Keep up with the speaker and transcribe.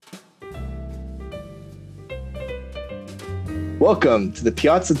Welcome to the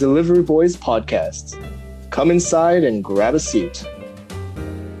Piazza Delivery Boys podcast. Come inside and grab a seat.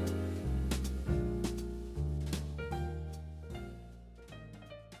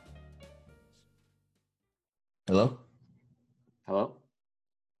 Hello? Hello?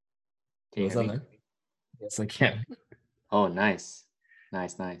 Can you What's hear up, me? man? Yes, I can. Oh, nice.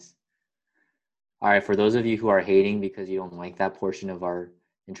 Nice. All right, for those of you who are hating because you don't like that portion of our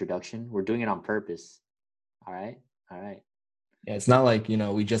introduction, we're doing it on purpose. All right? Yeah, it's not like,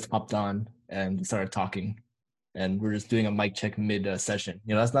 we just hopped on and started talking and we're just doing a mic check mid session.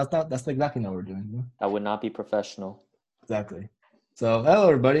 That's exactly what we're doing. That would not be professional. Exactly. So, hello,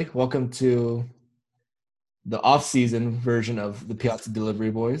 everybody. Welcome to the off-season version of the Piazza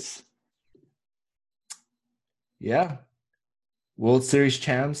Delivery Boys. Yeah. World Series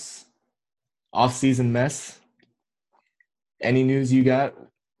champs, off-season mess. Any news you got,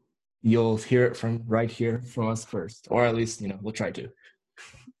 you'll hear it from right here from us first. Or at least, we'll try to.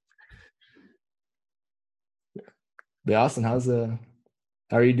 But Austin, how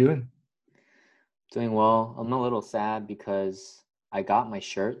are you doing? Doing well. I'm a little sad because I got my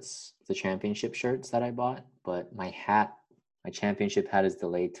shirts, the championship shirts that I bought, but my championship hat is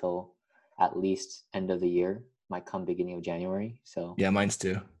delayed till at least end of the year. Might come beginning of January. So Yeah, mine's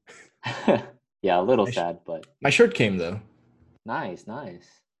too. yeah, a little sad, but my shirt came though. Nice.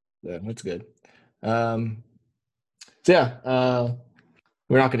 Yeah, that's good. We're not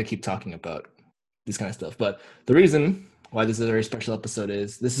going to keep talking about this kind of stuff, but the reason why this is a very special episode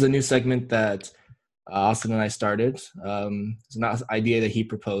is this is a new segment that Austin and I started. It's an idea that he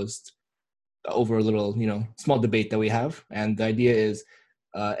proposed over a little, small debate that we have, and the idea is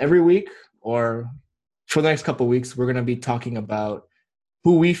every week or for the next couple of weeks, we're going to be talking about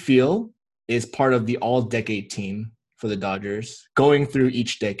who we feel is part of the all-decade team for the Dodgers, going through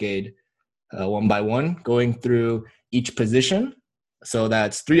each decade one by one, going through each position. So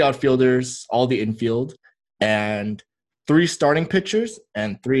that's 3 outfielders, all the infield, and 3 starting pitchers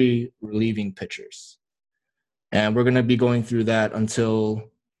and 3 relieving pitchers. And we're going to be going through that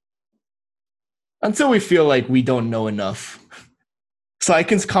until we feel like we don't know enough. So I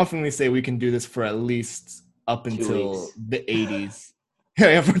can confidently say we can do this for at least up until the 80s.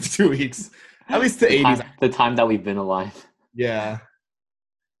 Yeah, for 2 weeks. At least the 80s. The time that we've been alive. Yeah.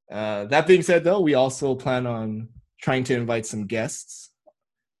 That being said, though, we also plan on trying to invite some guests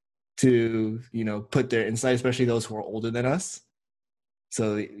to, put their insight, especially those who are older than us.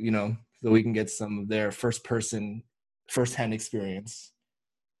 So, so we can get some of their first-hand experience.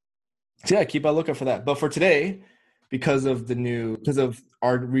 So yeah, keep a lookout for that. But for today, because of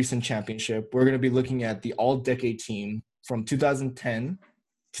our recent championship, we're going to be looking at the all-decade team from 2010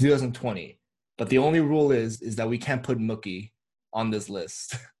 to 2020. But the only rule is that we can't put Mookie on this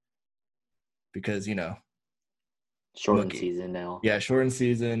list because, shortened season now. Yeah, shortened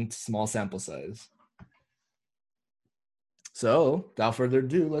season, small sample size. So, without further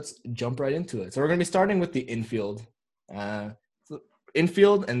ado, let's jump right into it. So we're going to be starting with the infield.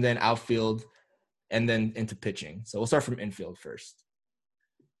 Infield and then outfield and then into pitching. So we'll start from infield first.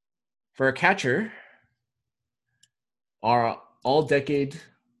 For a catcher, our all-decade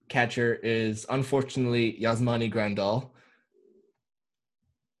catcher is unfortunately Yasmani Grandal.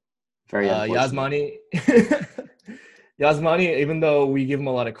 Very unfortunate. Yasmani, even though we give him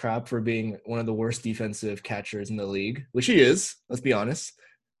a lot of crap for being one of the worst defensive catchers in the league, which he is, let's be honest,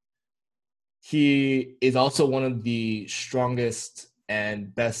 he is also one of the strongest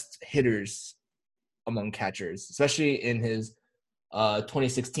and best hitters among catchers, especially in his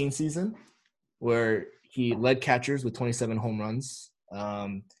 2016 season, where he led catchers with 27 home runs,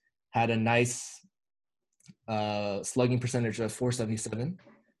 had a nice slugging percentage of .477,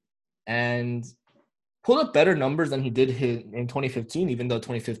 and pulled up better numbers than he did in 2015, even though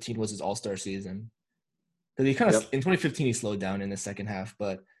 2015 was his all-star season. Because in 2015 he slowed down in the second half.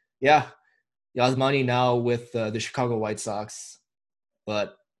 But yeah, Yasmani now with the Chicago White Sox.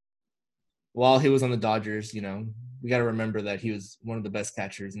 But while he was on the Dodgers, we got to remember that he was one of the best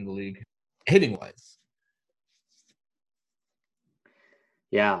catchers in the league, hitting-wise.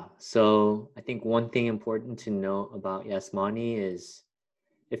 Yeah, so I think one thing important to note about Yasmani is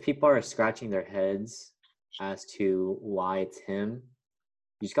if people are scratching their heads as to why it's him,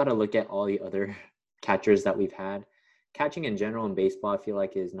 you just got to look at all the other catchers that we've had. Catching in general in baseball, I feel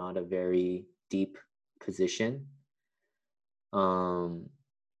like, is not a very deep position. And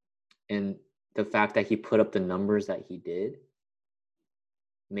the fact that he put up the numbers that he did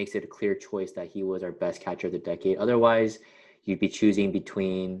makes it a clear choice that he was our best catcher of the decade. Otherwise, you'd be choosing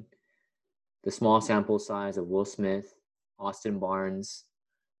between the small sample size of Will Smith, Austin Barnes,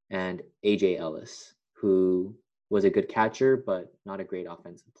 and AJ Ellis, who was a good catcher, but not a great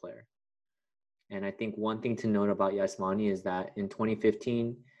offensive player. And I think one thing to note about Yasmani is that in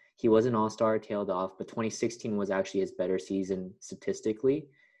 2015, he was an all-star, tailed off, but 2016 was actually his better season statistically.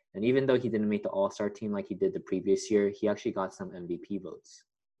 And even though he didn't make the all-star team like he did the previous year, he actually got some MVP votes,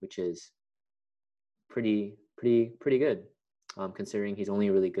 which is pretty good, considering he's only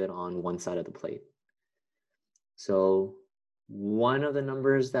really good on one side of the plate. So one of the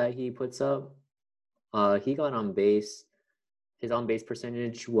numbers that he puts up, he got on base. His on-base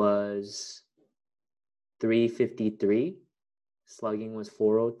percentage was 353. Slugging was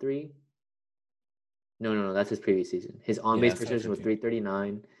 403. No, that's his previous season. His on-base percentage was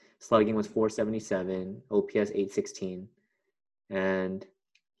 339. Slugging was 477. OPS 816. And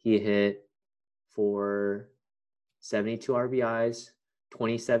he hit for 72 RBIs,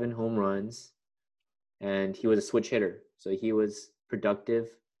 27 home runs, and he was a switch hitter. So he was productive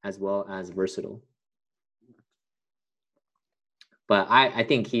as well as versatile. But I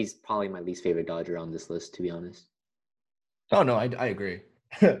think he's probably my least favorite Dodger on this list, to be honest. Oh, no, I agree.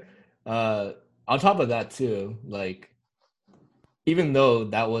 On top of that, too, like, even though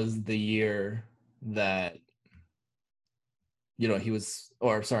that was the year that, you know, he was,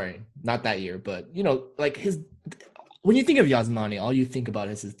 or sorry, not that year, but, you know, like when you think of Yasmani, all you think about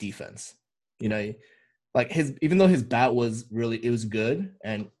is his defense. You know, like even though his bat was it was good,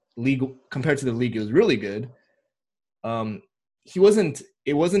 and compared to the league, it was really good. It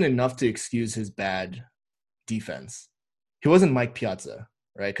wasn't enough to excuse his bad defense. He wasn't Mike Piazza,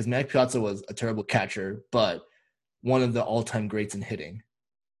 right? Because Mike Piazza was a terrible catcher, but one of the all-time greats in hitting.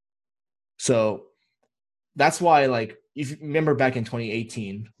 So that's why, like, if you remember back in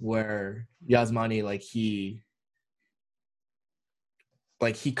 2018, where Yasmani,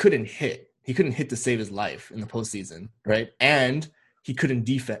 he couldn't hit. He couldn't hit to save his life in the postseason, right? And he couldn't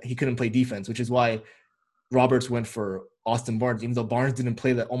play defense, which is why Roberts went for Austin Barnes, even though Barnes didn't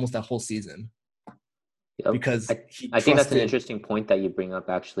play almost that whole season. Yep. Because I think that's an interesting point that you bring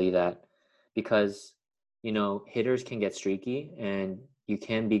up, actually, that because, you know, hitters can get streaky and you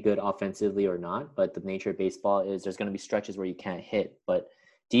can be good offensively or not, but the nature of baseball is there's going to be stretches where you can't hit, but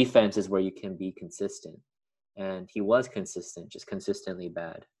defense is where you can be consistent. And he was consistent, just consistently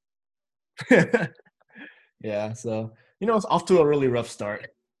bad. Yeah, so, you know, it's off to a really rough start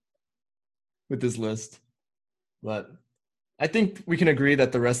with this list. But I think we can agree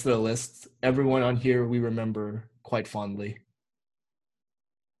that the rest of the list, everyone on here, we remember quite fondly.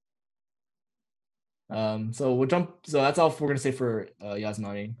 So that's all we're going to say for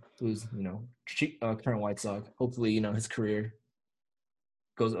Yasmani, who's, you know, current White Sox. Hopefully, you know, his career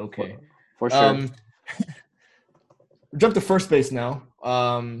goes okay. For sure. Jump to first base now.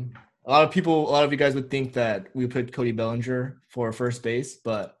 A lot of you guys would think that we put Cody Bellinger for first base,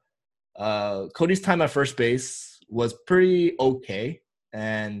 but Cody's time at first base was pretty okay,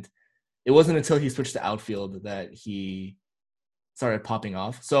 and it wasn't until he switched to outfield that he started popping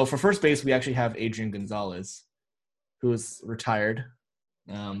off. So for first base, we actually have Adrian Gonzalez, who is retired,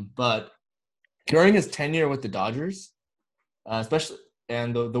 but during his tenure with the Dodgers, especially,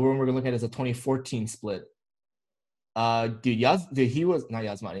 and the one we're gonna look at is a 2014 split. He was not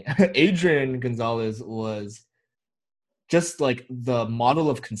Yasmani. Adrian Gonzalez was just like the model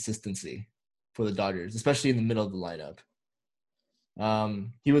of consistency for the Dodgers, especially in the middle of the lineup.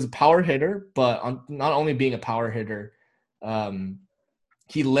 He was a power hitter, but not only being a power hitter,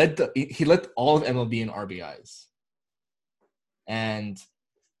 he led all of MLB in RBIs. And,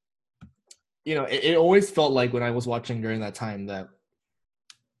 you know, it always felt like when I was watching during that time that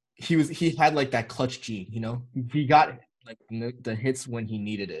he had like that clutch gene, you know, he got like the hits when he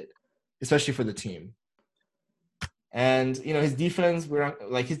needed it, especially for the team. And, you know, his defense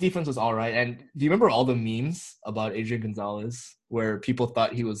was all right. And do you remember all the memes about Adrian Gonzalez where people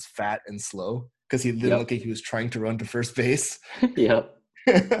thought he was fat and slow because he didn't look like he was trying to run to first base? Yep.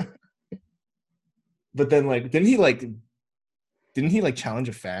 But then, like, didn't he challenge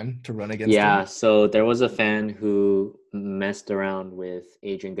a fan to run against him? Yeah, so there was a fan who messed around with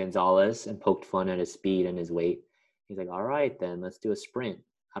Adrian Gonzalez and poked fun at his speed and his weight. He's like, all right, then let's do a sprint.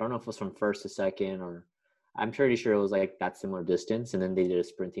 I don't know if it was from first to second, or I'm pretty sure it was like that similar distance. And then they did a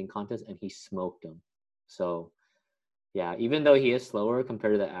sprinting contest and he smoked him. So, yeah, even though he is slower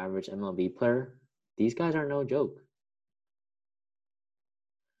compared to the average MLB player, these guys are no joke.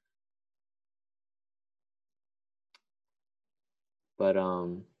 But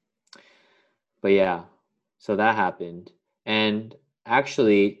yeah, so that happened. And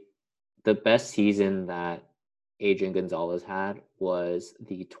actually, the best season that Adrian Gonzalez had was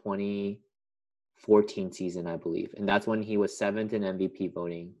the 2014 season, I believe. And that's when he was 7th in MVP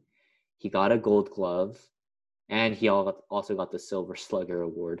voting. He got a Gold Glove, And he also got the Silver Slugger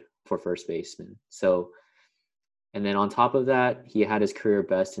Award for first baseman. So, and then on top of that, he had his career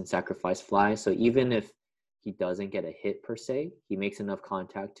best in sacrifice fly. So even if he doesn't get a hit per se, he makes enough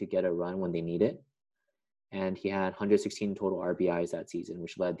contact to get a run when they need it. And he had 116 total RBIs that season,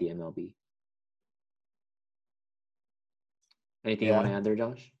 which led the MLB. Anything you want to add there,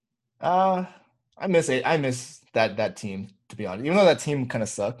 Josh? I miss it. I miss that team, to be honest. Even though that team kind of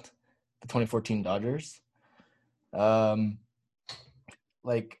sucked, the 2014 Dodgers. Like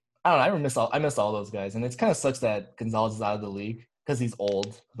I don't know. I miss all those guys, and it kind of sucks that Gonzalez is out of the league because he's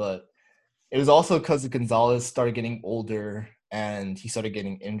old. But it was also because Gonzalez started getting older and he started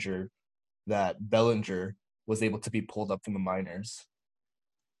getting injured that Bellinger was able to be pulled up from the minors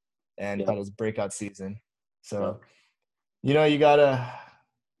and had his breakout season. So, you know, you gotta,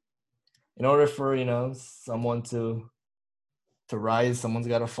 in order for someone to rise, someone's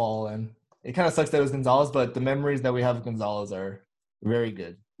got to fall, and it kind of sucks that it was Gonzalez. But the memories that we have of Gonzalez are very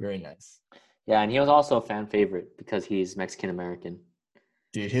good. Very nice. Yeah, and he was also a fan favorite because he's Mexican American.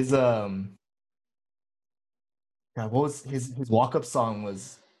 Dude, his what was his walk-up song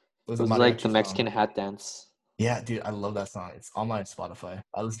was like the Mexican song. Hat Dance. Yeah, dude, I love that song. It's on my Spotify.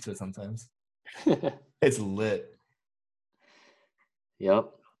 I listen to it sometimes. It's lit.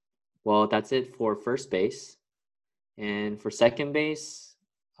 Yep. Well, that's it for first base. And for second base,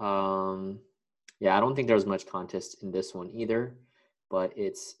 I don't think there was much contest in this one either. But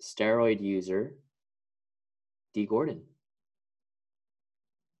it's steroid user Dee Gordon.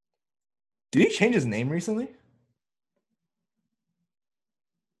 Did he change his name recently?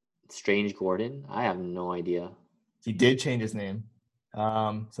 Strange Gordon? I have no idea. He did change his name.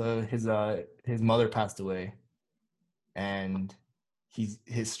 So his mother passed away, and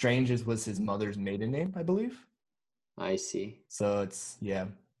his Strange was his mother's maiden name, I believe. I see. So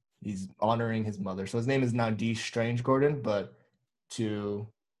he's honoring his mother. So his name is now Dee Strange Gordon, but to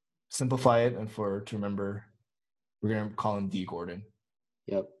simplify it and to remember, we're going to call him Dee Gordon.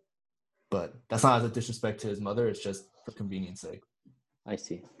 Yep. But that's not as a disrespect to his mother. It's just for convenience sake. I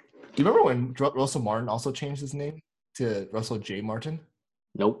see. Do you remember when Russell Martin also changed his name to Russell J. Martin?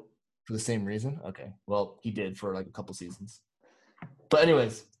 Nope. For the same reason? Okay. Well, he did for like a couple seasons. But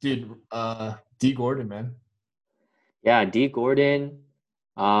anyways, dude, Dee Gordon, man. Yeah, Dee Gordon.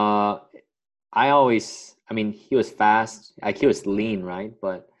 He was fast. Like, he was lean, right?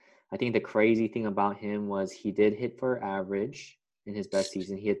 But I think the crazy thing about him was he did hit for average in his best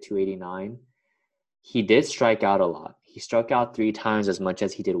season. He had 289. He did strike out a lot. He struck out 3 times as much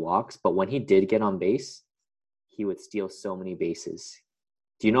as he did walks. But when he did get on base, he would steal so many bases.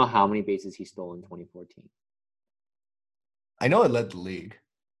 Do you know how many bases he stole in 2014? I know it led the league.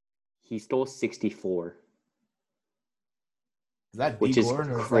 He stole 64. Is that which is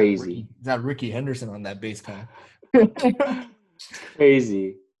Gordon, or crazy? Is that Ricky Henderson on that base path?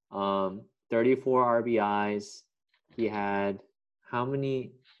 Crazy. 34 RBIs. He had how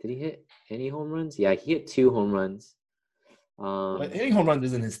many? Did he hit any home runs? Yeah, he hit 2 home runs. Hitting home runs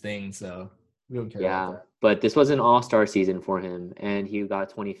isn't his thing, so we don't care about that. But this was an all-star season for him, and he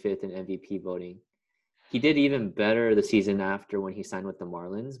got 25th in MVP voting. He did even better the season after when he signed with the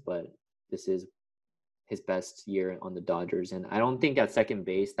Marlins, but this is his best year on the Dodgers. And I don't think at second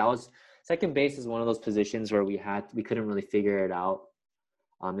base, second base is one of those positions where we couldn't really figure it out.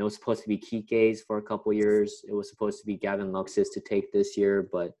 It was supposed to be Kike's for a couple years. It was supposed to be Gavin Lux's to take this year,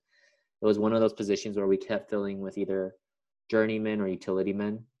 but it was one of those positions where we kept filling with either journeymen or utility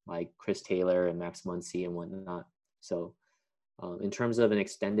men like Chris Taylor and Max Muncy and whatnot. So in terms of an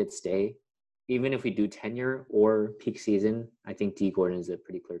extended stay, even if we do tenure or peak season, I think Dee Gordon is a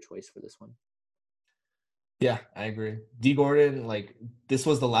pretty clear choice for this one. Yeah, I agree. Dee Gordon, this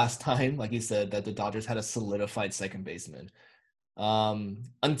was the last time, like you said, that the Dodgers had a solidified second baseman.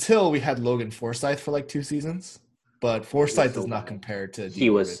 Until we had Logan Forsythe for 2 seasons. But Forsythe does not compare to Dee Gordon. He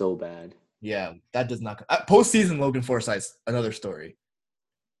was so bad. Yeah, that does not. Postseason Logan Forsythe's another story.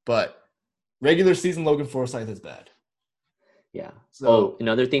 But regular season Logan Forsythe is bad. Yeah. So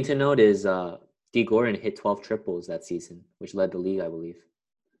another thing to note is Dee Gordon hit 12 triples that season, which led the league, I believe.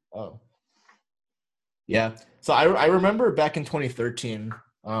 Oh. Yeah. So I remember back in 2013,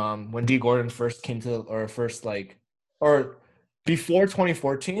 when Dee Gordon first came to, or before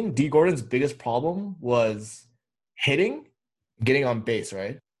 2014, Dee Gordon's biggest problem was hitting, getting on base,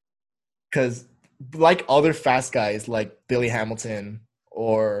 right? Because like other fast guys like Billy Hamilton,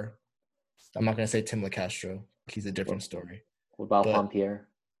 or I'm not going to say Tim LeCastro. He's a different story. What about Juan Pierre?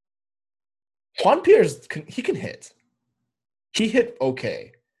 Juan Pierre's he can hit. He hit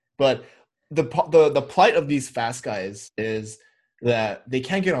okay, but the plight of these fast guys is that they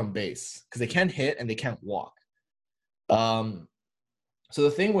can't get on base because they can't hit and they can't walk. So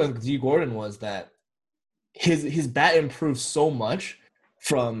the thing with D Gordon was that his bat improved so much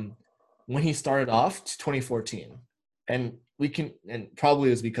from when he started off to 2014, and probably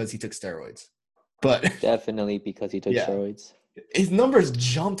it was because he took steroids, but Definitely because he took yeah, steroids. his numbers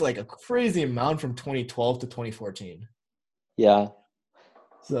jumped like a crazy amount from 2012 to 2014. Yeah.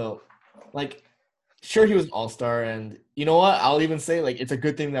 So, like, sure, he was an all-star, and you know what? I'll even say, like, it's a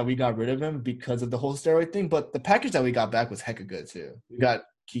good thing that we got rid of him because of the whole steroid thing, but the package that we got back was hecka good, too. We got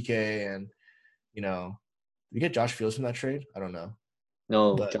Kike and, you know, did we get Josh Fields from that trade? I don't know.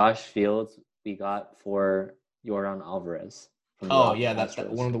 No, But Josh Fields we got for Yordan Alvarez from the that Astros.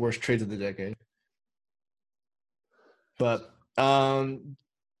 one of the worst trades of the decade. But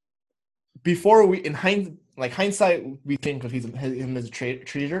before we in hindsight, we think of him as a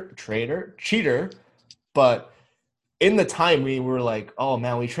cheater, but in the time we were like, oh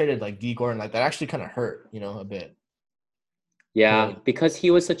man, we traded like D Gordon, like that actually kind of hurt, a bit. Yeah, because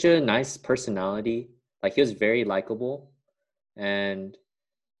he was such a nice personality. Like he was very likable, and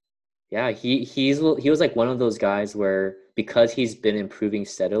yeah, he was like one of those guys where because he's been improving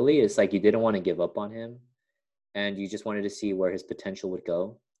steadily, it's like you didn't want to give up on him, and you just wanted to see where his potential would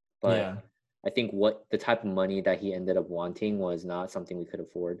go. But Yeah. I think what the type of money that he ended up wanting was not something we could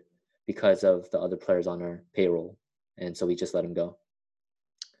afford because of the other players on our payroll, and so we just let him go.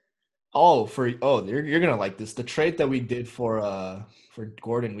 You're gonna like this. The trade that we did for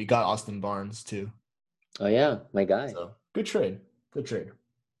Gordon, we got Austin Barnes too. Oh yeah, my guy. So good trade. Good trade.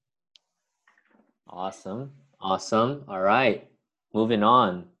 Awesome. All right, moving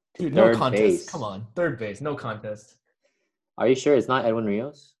on to Dude, third no contest. base. Come on, third base, no contest. Are you sure it's not Edwin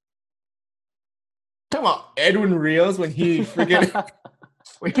Rios? Come on, Edwin Rios when he freaking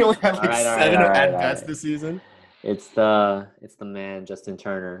we only had like seven at bats this season. It's the man, Justin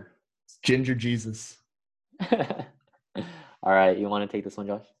Turner. Ginger Jesus. All right, you want to take this one,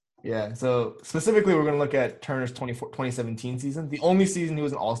 Josh? Yeah, so specifically we're going to look at Turner's 2017 season, the only season he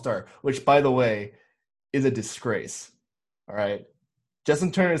was an all-star, which, by the way, is a disgrace. All right?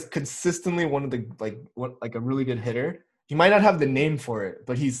 Justin Turner is consistently one of the, like a really good hitter. He might not have the name for it,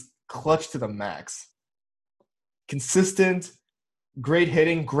 but he's clutch to the max. Consistent, great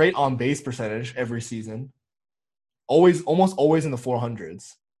hitting, great on-base percentage every season. Almost always in the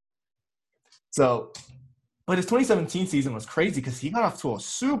 400s. So, but his 2017 season was crazy because he got off to a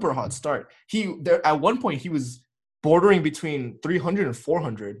super hot start. At one point he was bordering between 300 and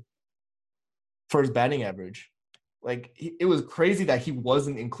 400 for his batting average. Like it was crazy that he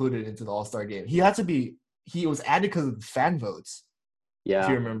wasn't included into the All-Star game. He was added because of the fan votes. Yeah, if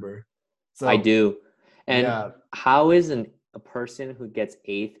you remember. So I do. And yeah. How is a person who gets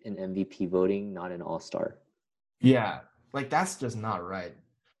 8th in MVP voting not an All-Star? Yeah, like that's just not right.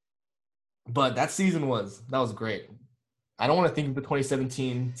 But that season was great. I don't want to think of the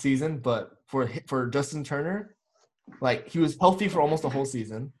 2017 season, but for Justin Turner, like he was healthy for almost the whole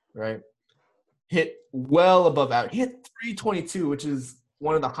season, right? Hit well above average. He hit 322, which is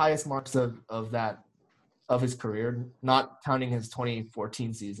one of the highest marks of his career, not counting his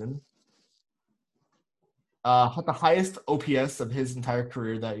 2014 season. Had the highest OPS of his entire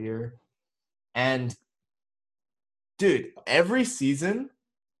career that year. And dude, every season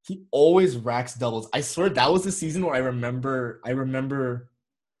he always racks doubles. I swear that was the season where I remember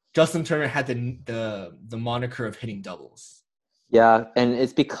Justin Turner had the moniker of hitting doubles. Yeah, and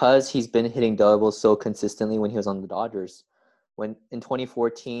it's because he's been hitting doubles so consistently when he was on the Dodgers. When in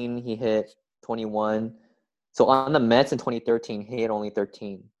 2014 he hit 21. So on the Mets in 2013 he hit only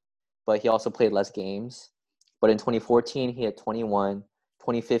 13, but he also played less games. But in 2014 he hit 21.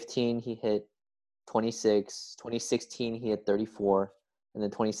 2015 he hit 26. 2016 he hit 34. And then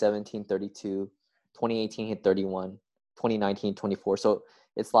 2017, 32. 2018 hit 31. 2019, 24. So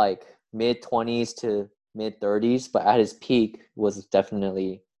it's like mid-20s to mid-30s, but at his peak was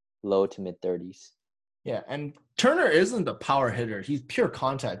definitely low to mid-30s. Yeah, and Turner isn't a power hitter. He's pure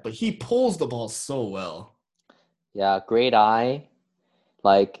contact, but he pulls the ball so well. Yeah, great eye.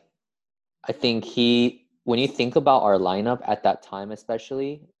 Like, I think when you think about our lineup at that time,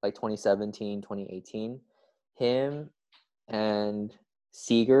 especially, like 2017, 2018, him and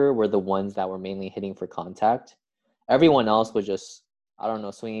Seager were the ones that were mainly hitting for contact. Everyone else was just, I don't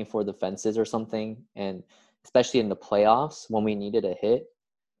know, swinging for the fences or something. And especially in the playoffs, when we needed a hit,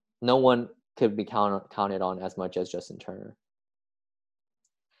 no one could be counted on as much as Justin Turner.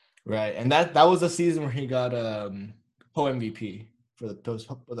 Right, and that was the season where he got co-MVP for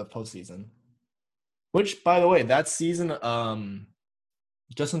the postseason. Which, by the way, that season,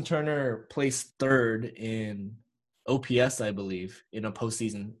 Justin Turner placed third in OPS, I believe, in one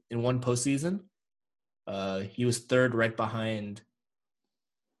postseason. He was third right behind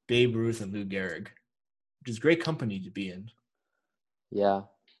Babe Ruth and Lou Gehrig, which is great company to be in. Yeah.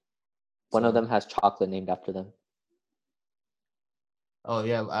 One of them has chocolate named after them. Oh,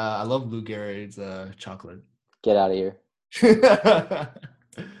 yeah. I love Lou Gehrig's chocolate. Get out of here. I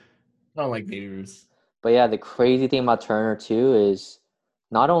don't like Babe Ruth. But yeah, the crazy thing about Turner too is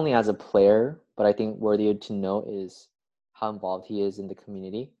not only as a player, but I think worthy to note is how involved he is in the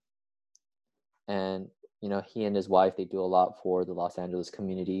community. And, you know, he and his wife, they do a lot for the Los Angeles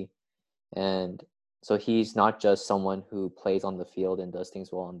community. And so he's not just someone who plays on the field and does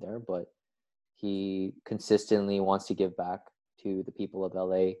things well on there, but he consistently wants to give back to the people of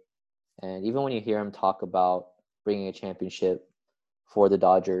LA. And even when you hear him talk about bringing a championship for the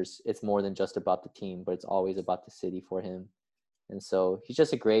Dodgers, it's more than just about the team, but it's always about the city for him. And so he's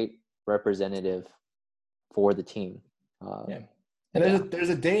just a great representative for the team. Yeah. And there's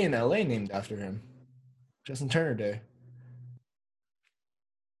a day in LA named after him. Justin Turner Day.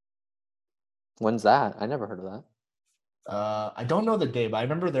 When's that? I never heard of that. I don't know the day, but I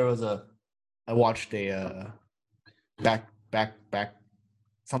remember I watched a back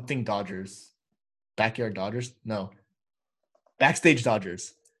something Dodgers. Backyard Dodgers? No. Backstage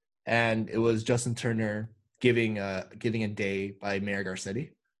Dodgers. And it was Justin Turner giving a day by Mayor Garcetti.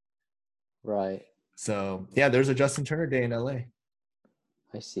 Right. So yeah, there's a Justin Turner Day in LA.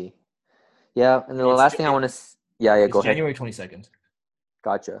 I see. Yeah, and the last thing I want to go ahead. January 22nd.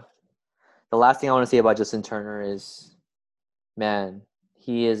 Gotcha. The last thing I want to say about Justin Turner is, man,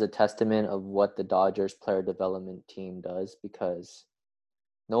 he is a testament of what the Dodgers player development team does, because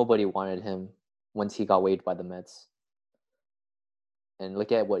nobody wanted him once he got waived by the Mets. And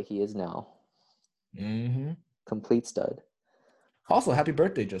look at what he is now. Mm-hmm. Complete stud. Also, happy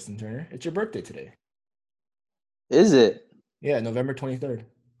birthday, Justin Turner. It's your birthday today. Is it? Yeah, November 23rd.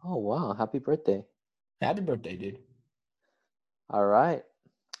 Oh, wow. Happy birthday. Happy birthday, dude. All right.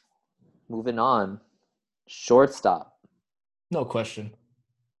 Moving on. Shortstop. No question.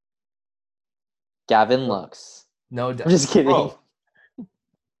 Gavin Lux. No, I'm just kidding.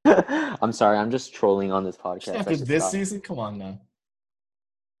 I'm sorry. I'm just trolling on this podcast. After this season? Come on now.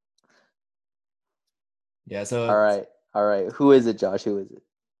 Yeah, so... All right. Who is it, Josh? Who is it?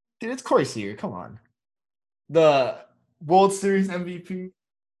 Dude, it's Corey Seager. Come on. The World Series MVP.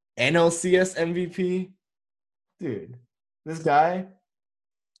 NLCS MVP. Dude, this guy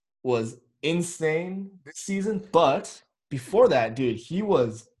was insane this season. But before that, dude,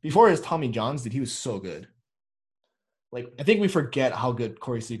 before his Tommy Johns, dude, he was so good. Like, I think we forget how good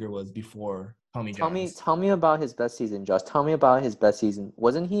Corey Seager was before Tommy Johns. Tell me about his best season, Josh. Tell me about his best season.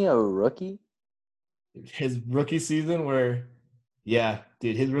 Wasn't he a rookie? His rookie season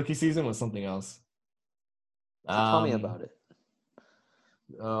his rookie season was something else. So tell me about it.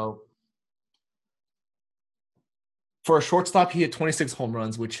 For a shortstop, he hit 26 home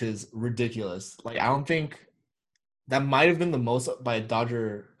runs, which is ridiculous. Like, I don't think that might have been the most by a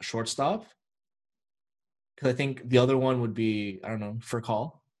Dodger shortstop. Because I think the other one would be, I don't know,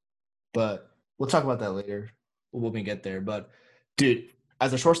 Furcal. But we'll talk about that later when we get there. But, dude,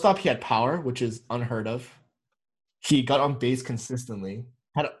 as a shortstop, he had power, which is unheard of. He got on base consistently,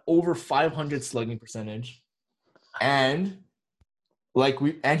 had over 500 slugging percentage. And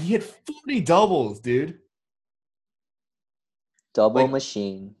he hit 40 doubles, dude.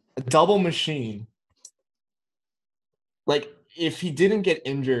 Machine. A double machine. Like, if he didn't get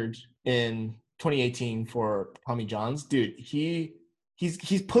injured in 2018 for Tommy Johns, dude, he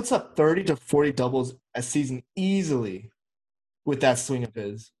puts up 30 to 40 doubles a season easily with that swing of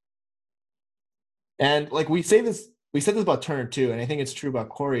his. And like we said this about Turner too, and I think it's true about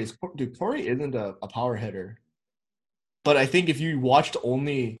Corey. Corey isn't a power hitter. But I think if you watched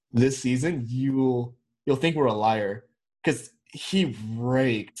only this season, you'll think we're a liar, because he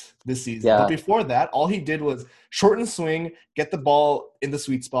raked this season. Yeah. But before that, all he did was shorten swing, get the ball in the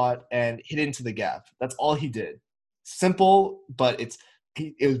sweet spot, and hit into the gap. That's all he did. Simple, but it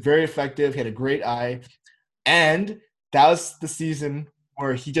was very effective. He had a great eye. And that was the season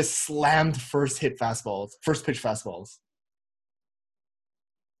where he just slammed first pitch fastballs.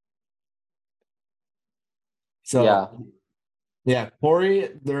 So yeah,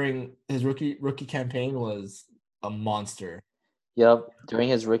 Corey during his rookie campaign was a monster. Yep. During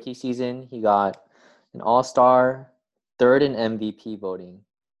his rookie season, he got an All-Star, third in MVP voting.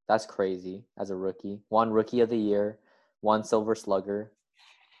 That's crazy as a rookie. Won Rookie of the Year, won Silver Slugger.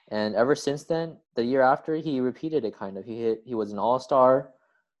 And ever since then, the year after, he repeated it kind of. He was an All-Star,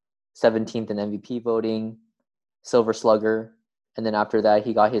 17th in MVP voting, Silver Slugger. And then after that,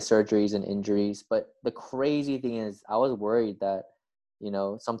 he got his surgeries and injuries. But the crazy thing is, I was worried that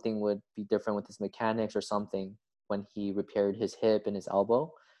something would be different with his mechanics or something when he repaired his hip and his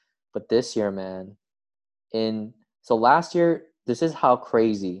elbow. But this year, man, so last year, this is how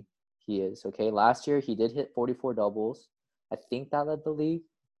crazy he is, okay? Last year, he did hit 44 doubles. I think that led the league,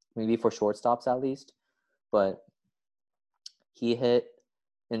 maybe for shortstops at least. But he hit,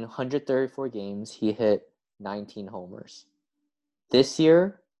 in 134 games, he hit 19 homers. This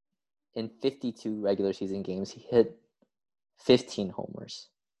year, in 52 regular season games, he hit 15 homers.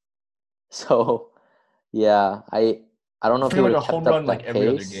 So, yeah, I don't know if he Pretty would much have a home kept up run like that every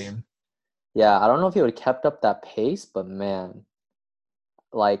other pace. game. Yeah, I don't know if he would have kept up that pace, but man,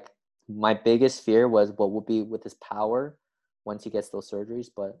 like my biggest fear was what will be with his power once he gets those surgeries,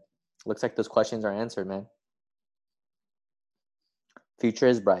 but looks like those questions are answered, man. Future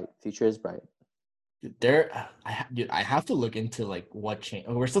is bright. Future is bright. I have to look into like what changed.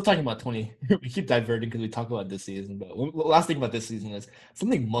 We're still talking about 20. We keep diverting because we talk about this season, but last thing about this season is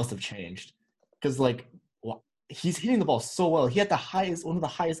something must have changed because like he's hitting the ball so well. He had one of the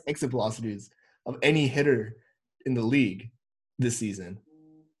highest exit velocities of any hitter in the league this season.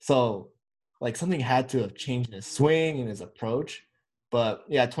 So like something had to have changed in his swing and his approach. But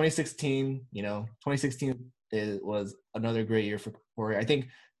yeah, 2016, 2016 was another great year for Corey. I think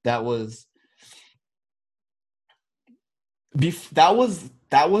that was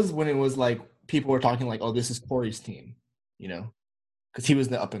when it was like people were talking like, oh, this is Corey's team, because he was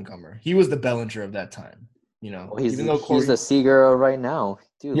the up and comer. He was the Bellinger of that time, Well, even though he's the Seager right now,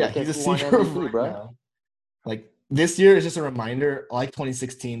 dude. yeah, Look at he's a who won Seager MVP, right bro. now. Like this year is just a reminder, like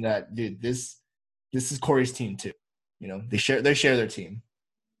 2016, that dude, this is Corey's team too. They share their team.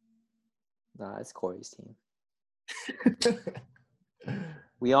 Nah, it's Corey's team.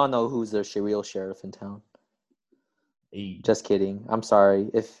 We all know who's the real sheriff in town. Hey. Just kidding. I'm sorry.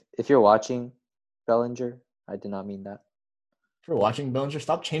 If you're watching, Bellinger, I did not mean that. If you're watching, Bellinger,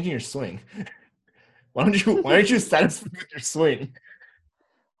 stop changing your swing. Why aren't you satisfied with your swing?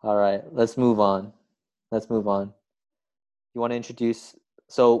 All right, let's move on. You want to introduce?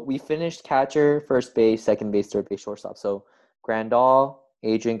 So we finished catcher, first base, second base, third base, shortstop. So Grandal,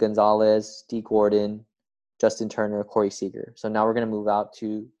 Adrian Gonzalez, D. Gordon, Justin Turner, Corey Seager. So now we're going to move out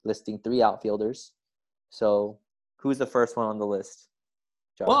to listing 3 outfielders. So who's the first one on the list?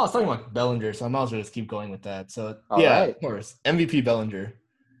 Josh? Well, I was talking about Bellinger, so I might as well just keep going with that. So right. Of course, MVP Bellinger.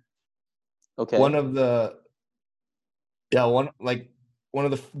 Okay. One of the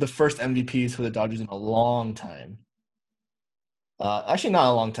first MVPs for the Dodgers in a long time. Actually,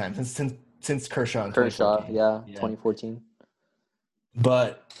 not a long time since Kershaw. In Kershaw, yeah, 2014.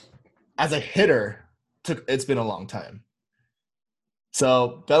 But as a hitter, it's been a long time.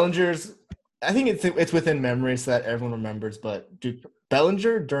 So Bellinger's, I think it's within memory so that everyone remembers. But dude,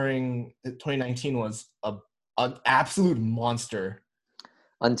 Bellinger during 2019 was an absolute monster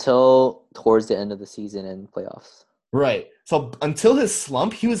until towards the end of the season and playoffs. Right. So until his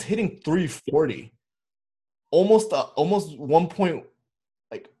slump, he was hitting 340, almost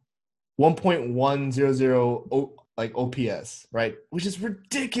 1.100 like OPS, right? Which is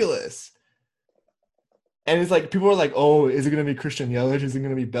ridiculous. And it's like people are like, "Oh, is it going to be Christian Yelich? Is it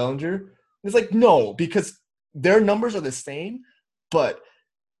going to be Bellinger?" It's like no, because their numbers are the same. But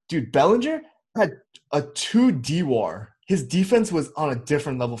dude, Bellinger had a 2 DWAR. His defense was on a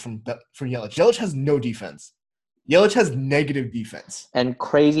different level from Yelich. Yelich has no defense. Yelich has negative defense. And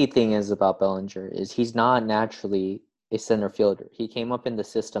crazy thing is about Bellinger is he's not naturally a center fielder. He came up in the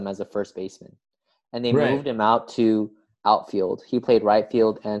system as a first baseman. And they moved him out to outfield. He played right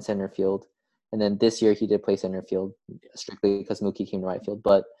field and center field. And then this year he did play center field strictly because Mookie came to right field.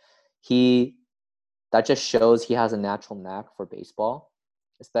 But that just shows he has a natural knack for baseball,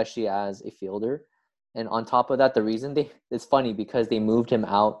 especially as a fielder. And on top of that, the reason it's funny because they moved him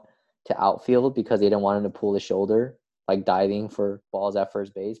out to outfield because they didn't want him to pull his shoulder, like diving for balls at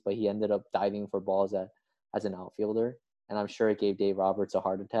first base, but he ended up diving for balls as an outfielder. And I'm sure it gave Dave Roberts a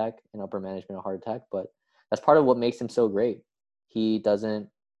heart attack and upper management a heart attack, but that's part of what makes him so great. He doesn't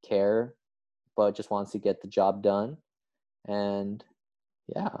care, but just wants to get the job done. And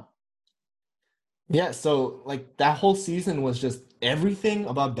yeah, so like that whole season was just everything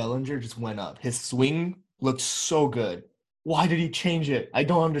about Bellinger just went up. His swing looked so good. Why did he change it? I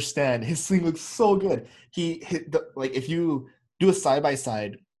don't understand. His swing looks so good. He hit if you do a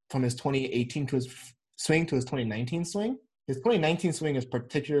side-by-side from his 2018 to his swing to his 2019 swing, his 2019 swing is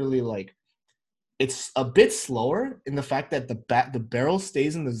particularly it's a bit slower in the fact that the barrel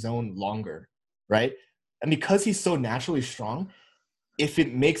stays in the zone longer, right? And because he's so naturally strong, if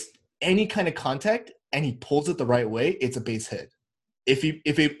it makes any kind of contact and he pulls it the right way, it's a base hit. If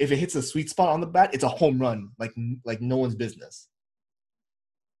it hits a sweet spot on the bat, it's a home run, like no one's business.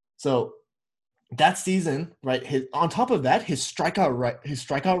 So that season, right? On top of that, his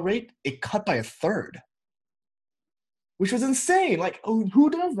strikeout rate, it cut by a third, which was insane. Like,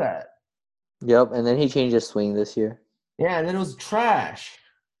 who does that? Yep, and then he changed his swing this year. Yeah, and then it was trash.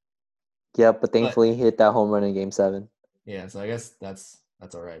 Yep, but thankfully he hit that home run in Game 7. Yeah, so I guess that's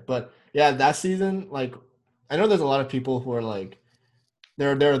all right. But yeah, that season, like, I know there's a lot of people who are like, there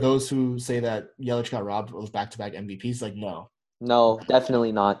are those who say that Yelich got robbed of back-to-back MVPs. Like, No,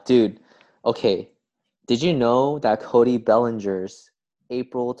 definitely not. Dude, okay. Did you know that Cody Bellinger's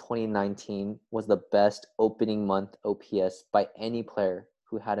April 2019 was the best opening month OPS by any player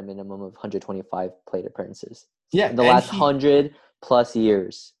who had a minimum of 125 plate appearances? Yeah, in the last 100+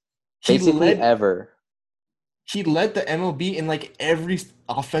 years. Basically ever. He led the MLB in like every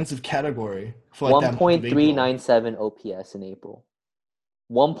offensive category for like 1.397 OPS in April.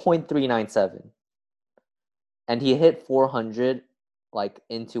 1.397. And he hit 400 like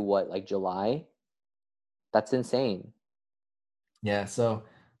into what, like July? That's insane. Yeah, so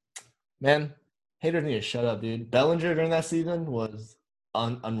man, haters need to shut up, dude. Bellinger during that season was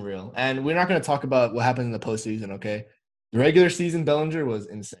unreal. And we're not going to talk about what happened in the postseason, okay? The regular season Bellinger was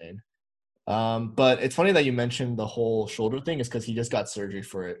insane. But it's funny that you mentioned the whole shoulder thing is because he just got surgery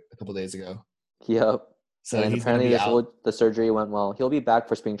for it a couple days ago. Yep. So and he's apparently gonna be out. The surgery went well. He'll be back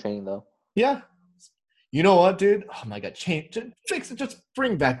for spring training though. Yeah. You know what, dude? Oh my God, fix it. Just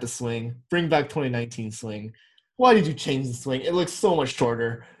bring back the swing. Bring back 2019 swing. Why did you change the swing? It looks so much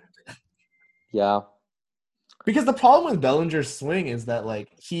shorter. Yeah. Because the problem with Bellinger's swing is that like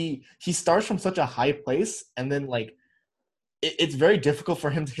he starts from such a high place and then like it's very difficult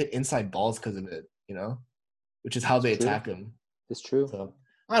for him to hit inside balls because of it, you know, which is how they attack him. It's true. So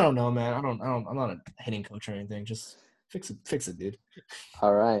I don't know, man. I'm not a hitting coach or anything. Just fix it, dude.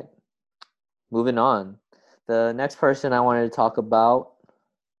 All right. Moving on. The next person I wanted to talk about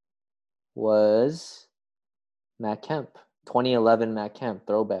was Matt Kemp. 2011 Matt Kemp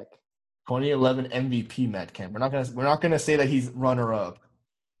throwback. 2011 MVP Matt Kemp. We're not gonna say that he's runner up.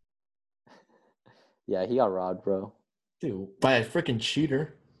 Yeah, he got robbed, bro. Dude, by a freaking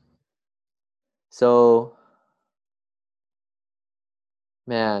cheater. So,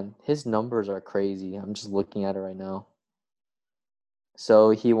 man, his numbers are crazy. I'm just looking at it right now.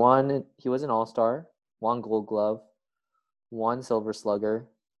 So he was an All-Star, won Gold Glove, won Silver Slugger,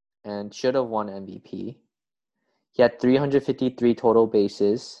 and should have won MVP. He had 353 total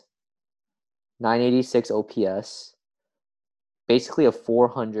bases, 986 OPS, basically a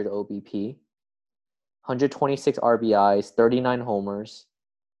 400 OBP, 126 RBIs, 39 homers,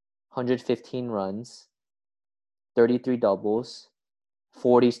 115 runs, 33 doubles,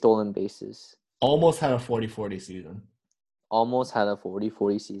 40 stolen bases. Almost had a 40-40 season. Almost had a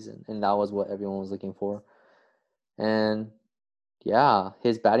 40-40 season, and that was what everyone was looking for. And yeah,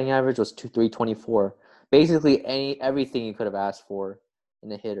 his batting average was 324. Basically, everything you could have asked for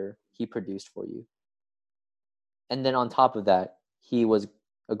in a hitter, he produced for you. And then on top of that, he was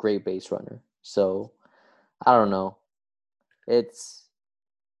a great base runner. So, I don't know. I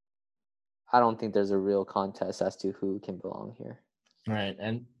don't think there's a real contest as to who can belong here. Right,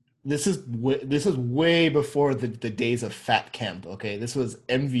 and this is way before the days of Fat Kemp. Okay, this was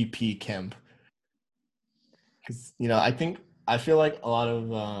MVP Kemp. Because I feel like a lot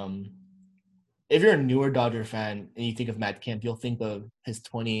of if you're a newer Dodger fan and you think of Matt Kemp, you'll think of his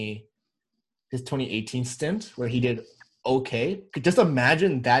 2018 stint where he did okay. Just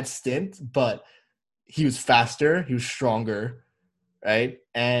imagine that stint, but he was faster, he was stronger, right?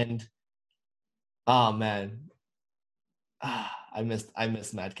 And oh man, I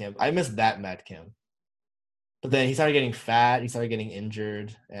missed Matt Kemp. I missed that Matt Kemp. But then he started getting fat, he started getting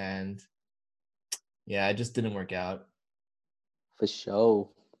injured, and yeah, it just didn't work out. For sure.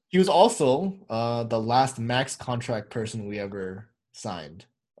 He was also the last max contract person we ever signed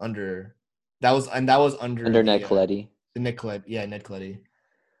under. That was under Ned Colletti. Ned Colletti.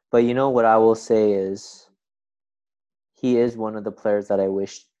 But you know what I will say is, he is one of the players that I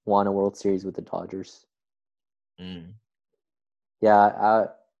wish won a World Series with the Dodgers. Yeah,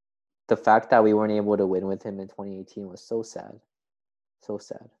 the fact that we weren't able to win with him in 2018 was so sad. So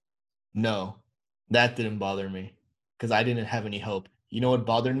sad. No, that didn't bother me because I didn't have any hope. You know what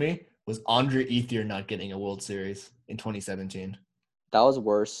bothered me was Andre Ethier not getting a World Series in 2017. That was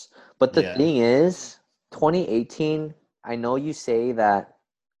worse. But the thing is, 2018, I know you say that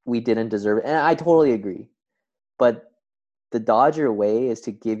we didn't deserve it, and I totally agree. But the Dodger way is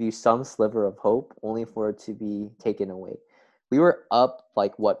to give you some sliver of hope only for it to be taken away. We were up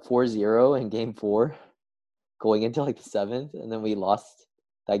 4-0 in Game 4 going into the 7th, and then we lost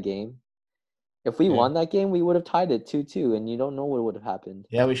that game. If we Yeah. won that game, we would have tied it 2-2, and you don't know what would have happened.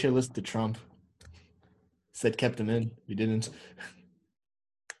 Yeah, we should listen to Trump. Said kept him in. We didn't.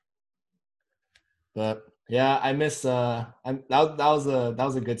 But yeah, I miss that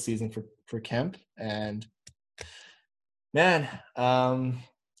was a good season for Kemp, and man,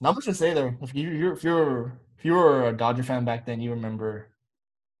 not much to say there. If you were a Dodger fan back then, you remember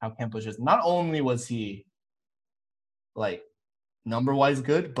how Kemp was just not only was he like number wise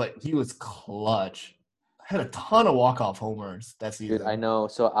good, but he was clutch. Had a ton of walk-off homers that season. Dude, I know.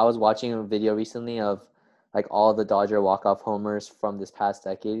 So I was watching a video recently of like all the Dodger walk-off homers from this past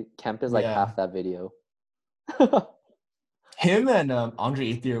decade. Kemp is like half that video. Him and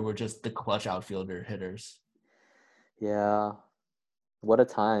Andre Ethier were just the clutch outfielder hitters. Yeah. What a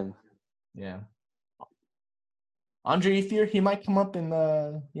time. Yeah. Andre Ethier, he might come up in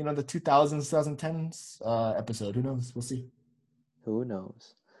the 2000s, 2010s episode. Who knows? We'll see. Who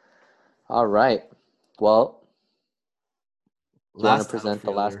knows? All right. Well, do you want to present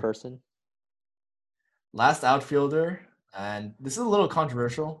the last person? Last outfielder, and this is a little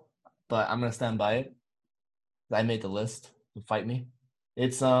controversial, but I'm gonna stand by it. I made the list. Fight me.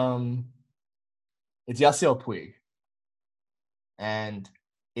 It's Yasiel Puig, and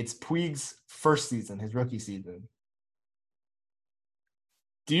it's Puig's first season, his rookie season.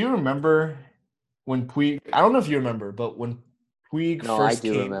 Do you remember when Puig? I don't know if you remember, but when Puig first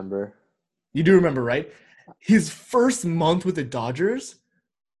came, I do remember. You do remember, right? His first month with the Dodgers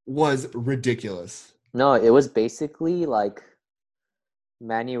was ridiculous. No, it was basically like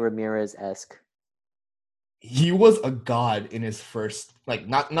Manny Ramirez-esque. He was a god in his first, like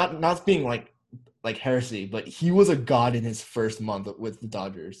not being like heresy, but he was a god in his first month with the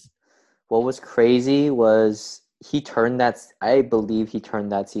Dodgers. What was crazy was I believe he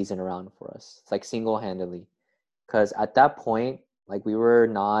turned that season around for us. It's like single-handedly. Because at that point, like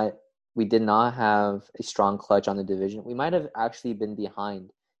we did not have a strong clutch on the division. We might have actually been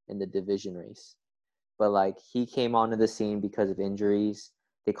behind in the division race. But like he came onto the scene because of injuries.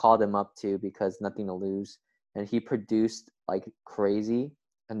 They called him up too because nothing to lose. And he produced like crazy.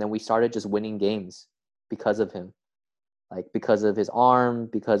 And then we started just winning games because of him. Like because of his arm,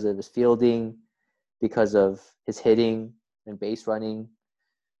 because of his fielding, because of his hitting and base running.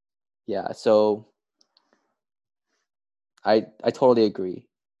 Yeah, so I totally agree.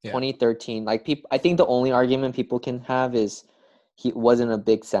 Yeah. 2013, like I think the only argument people can have is he wasn't a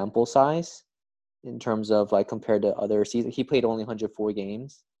big sample size in terms of like compared to other seasons. He played only 104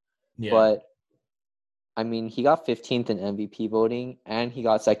 games. Yeah. But I mean, he got 15th in MVP voting and he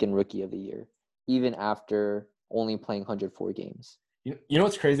got second rookie of the year, even after only playing 104 games. You know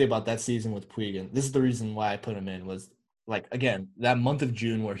what's crazy about that season with Puig, and this is the reason why I put him in, was like, again, that month of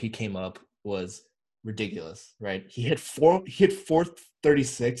June where he came up was ridiculous, right? He hit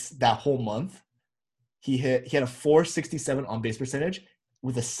 436 that whole month. He had a 467 on base percentage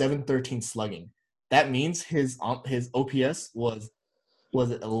with a 713 slugging. That means his OPS was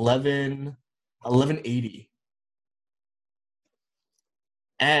 1180.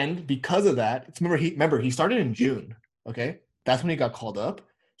 And because of that, remember he started in June, okay? That's when he got called up.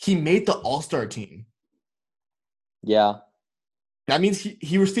 He made the All-Star team. Yeah. That means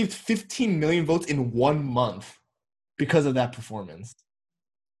he received 15 million votes in 1 month because of that performance.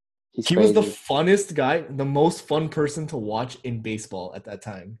 He was the funnest guy, the most fun person to watch in baseball at that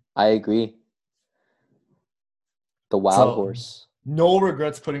time. I agree. The wild horse. No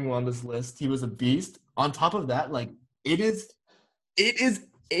regrets putting him on this list. He was a beast. On top of that, like it is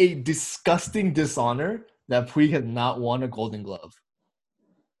a disgusting dishonor that Puig had not won a Golden Glove.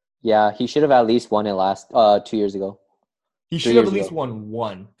 Yeah, he should have at least won it 2 years ago. He should have at least won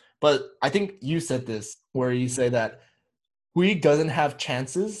one. But I think you said this, where you say that Puig doesn't have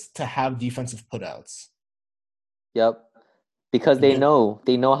chances to have defensive putouts. Yep. Because they know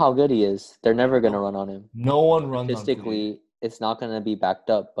how good he is. They're never going to run on him. No one runs on Puig. Statistically, it's not going to be backed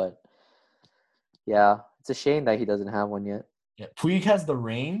up, but yeah, it's a shame that he doesn't have one yet. Yeah, Puig has the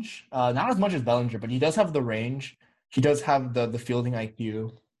range, not as much as Bellinger, but he does have the range. He does have the fielding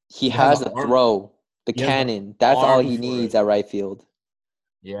IQ. He has a throw, the cannon. That's all he needs at right field.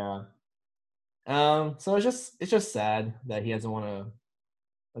 Yeah. So it's just sad that he hasn't won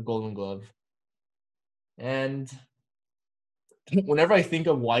a Golden Glove. And whenever I think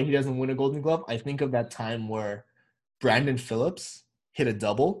of why he doesn't win a Golden Glove, I think of that time where Brandon Phillips hit a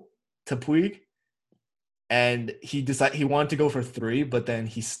double to Puig. And he wanted to go for 3, but then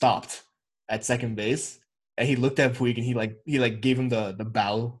he stopped at second base, and he looked at Puig and he gave him the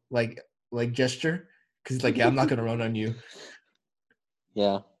bow like gesture, because he's like, yeah, I'm not gonna run on you.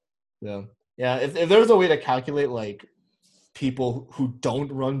 Yeah. Yeah. If there was a way to calculate like people who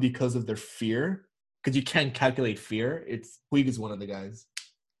don't run because of their fear, because you can't calculate fear, Puig is one of the guys.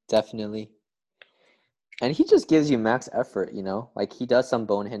 Definitely. And he just gives you max effort, you know? Like, he does some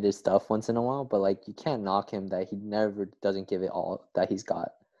boneheaded stuff once in a while, but, like, you can't knock him that he never doesn't give it all that he's got.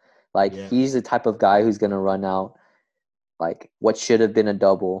 Like, he's the type of guy who's going to run out, like, what should have been a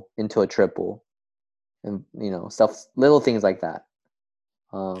double into a triple. And, you know, little things like that.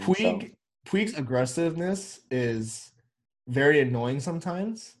 Puig's aggressiveness is very annoying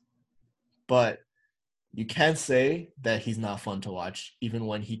sometimes, but you can't say that he's not fun to watch, even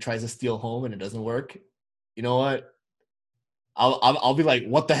when he tries to steal home and it doesn't work. You know what? I'll be like,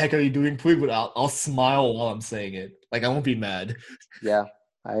 "What the heck are you doing, Puig?" But I'll smile while I'm saying it. Like, I won't be mad. Yeah,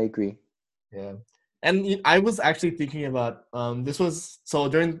 I agree. Yeah, and I was actually thinking about this was so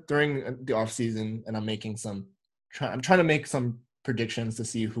during the off season, and I'm trying to make some predictions to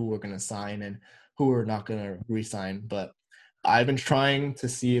see who we're gonna sign and who we're not gonna re-sign. But I've been trying to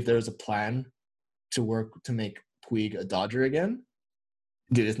see if there's a plan to work to make Puig a Dodger again.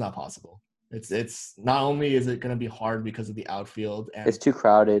 Dude, it's not possible. It's not only is it going to be hard because of the outfield and it's too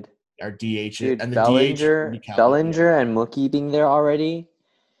crowded. Our DH Dude, and the Bellinger DH and Mookie being there already,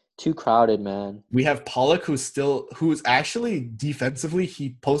 too crowded, man. We have Pollock who's actually defensively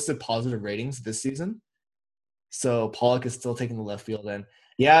he posted positive ratings this season. So Pollock is still taking the left field and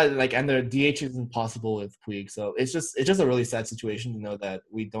and the DH is impossible with Puig. So it's just a really sad situation to know that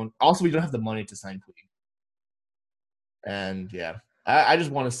we don't have the money to sign Puig. And yeah. I just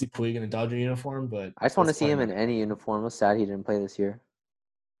want to see Puig in a Dodger uniform, but I just want to see him in any uniform. I'm sad he didn't play this year.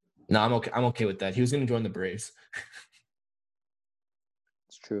 No, I'm okay. I'm okay with that. He was going to join the Braves.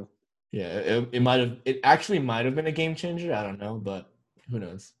 It's true. Yeah, it actually might have been a game changer. I don't know, but who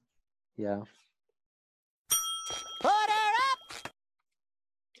knows? Yeah. Put her up.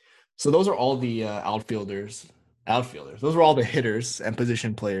 So those are all the outfielders. Those are all the hitters and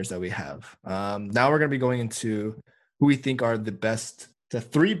position players that we have. Now we're going to be going into who we think are the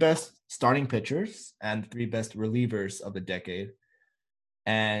three best starting pitchers and 3 best relievers of the decade.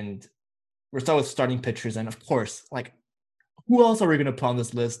 And we're start with starting pitchers. And of course, like, who else are we going to put on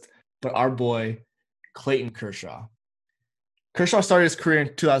this list but our boy, Clayton Kershaw? Kershaw started his career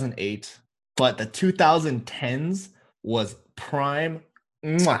in 2008, but the 2010s was prime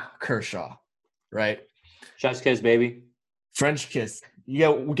Kershaw, right? Chef's kiss, baby. French kiss. We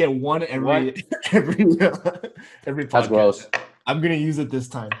get one every podcast. That's gross. I'm gonna use it this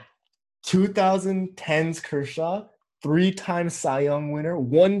time. 2010's Kershaw, 3-time Cy Young winner,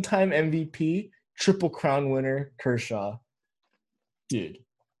 1-time MVP, Triple Crown winner Kershaw. Dude,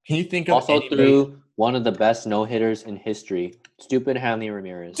 can you think of also threw one of the best no hitters in history? Stupid Hanley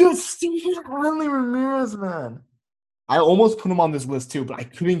Ramirez. Dude, stupid Hanley Ramirez, man. I almost put him on this list too, but I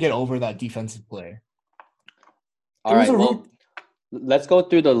couldn't get over that defensive play. All right, well, let's go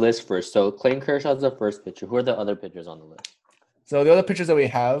through the list first. So Clayton Kershaw is the first pitcher. Who are the other pitchers on the list? So the other pitchers that we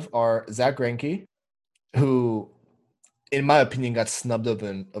have are Zach Greinke, who, in my opinion, got snubbed of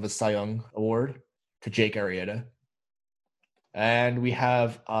a Cy Young award to Jake Arrieta. And we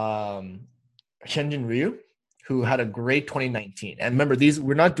have Hyunjin Ryu, who had a great 2019. And remember,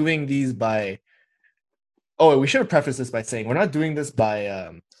 we're not doing these by – oh, we should have prefaced this by saying we're not doing this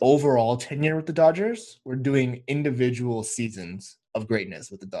by overall tenure with the Dodgers. We're doing individual seasons of greatness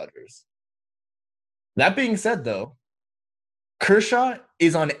with the Dodgers. That being said, though, Kershaw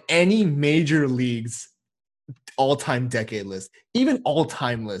is on any major league's all-time decade list, even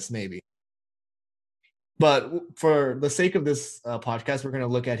all-time list, maybe. But for the sake of this podcast, we're going to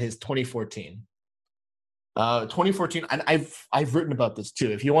look at his 2014. 2014, and I've written about this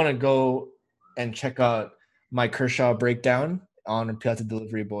too. If you want to go and check out my Kershaw breakdown on Piazza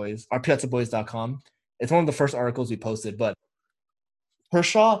Delivery Boys or piazzaboys.com. It's one of the first articles we posted, but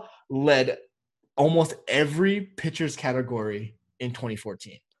Kershaw led almost every pitcher's category in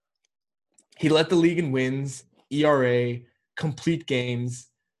 2014. He led the league in wins, ERA, complete games,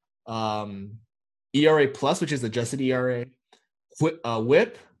 ERA plus, which is adjusted ERA,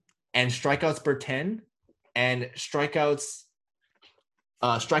 whip, and strikeouts per 10, and strikeouts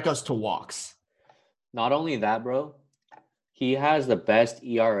to walks. Not only that, bro, he has the best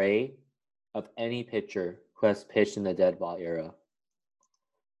ERA of any pitcher who has pitched in the dead ball era.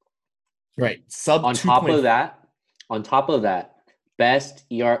 Right. On top of that, best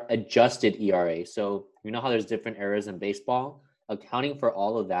adjusted ERA. So you know how there's different eras in baseball? Accounting for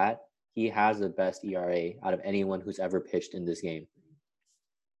all of that, he has the best ERA out of anyone who's ever pitched in this game.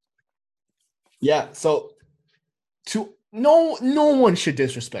 Yeah, so no one should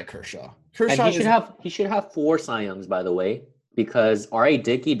disrespect Kershaw. And he should have 4 Cy Youngs, by the way, because R.A.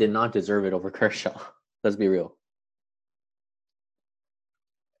 Dickey did not deserve it over Kershaw. Let's be real.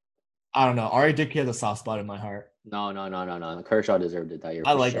 I don't know. R.A. Dickey has a soft spot in my heart. No. Kershaw deserved it that year.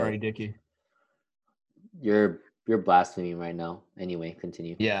 I for like sure. R.A. Dickey. You're blaspheming right now. Anyway,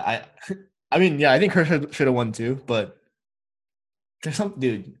 continue. Yeah, I mean, yeah, I think Kershaw should have won too, but there's some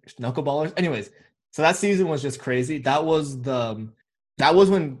dude knuckleballers. Anyways, so that season was just crazy. That was the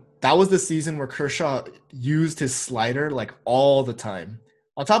season where Kershaw used his slider like all the time.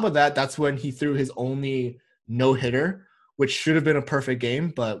 On top of that, that's when he threw his only no-hitter, which should have been a perfect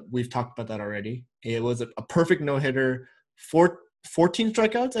game, but we've talked about that already. It was a perfect no-hitter, 14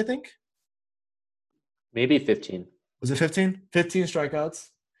 strikeouts, I think. Maybe 15. Was it 15? 15 strikeouts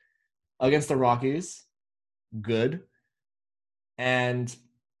against the Rockies. Good. And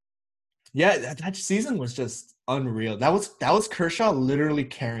yeah, that season was just unreal. That was Kershaw literally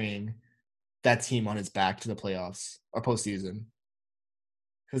carrying that team on his back to the playoffs or postseason.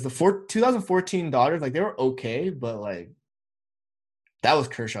 Because the 2014 Dodgers, like, they were okay, but like that was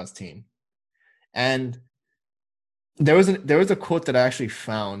Kershaw's team. And there was a quote that I actually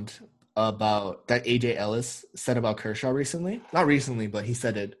found about that AJ Ellis said about Kershaw recently. Not recently, but he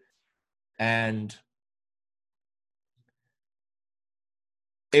said it. And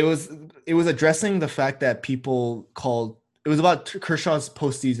it was addressing the fact that people called it was about Kershaw's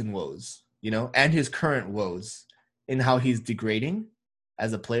postseason woes, and his current woes in how he's degrading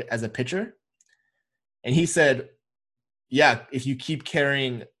as a pitcher. And he said, yeah, if you keep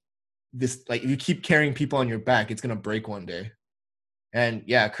carrying this, like if you keep carrying people on your back, it's gonna break one day. And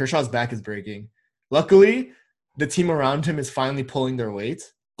yeah, Kershaw's back is breaking. Luckily, the team around him is finally pulling their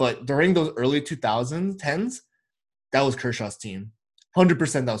weight. But during those early 2010s, that was Kershaw's team.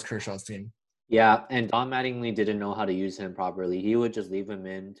 100% that was Kershaw's team. Yeah, and Don Mattingly didn't know how to use him properly. He would just leave him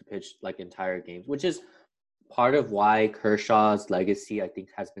in to pitch like entire games, which is part of why Kershaw's legacy, I think,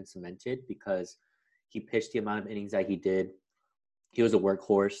 has been cemented because he pitched the amount of innings that he did. He was a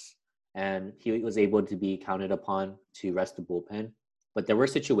workhorse, and he was able to be counted upon to rest the bullpen. But there were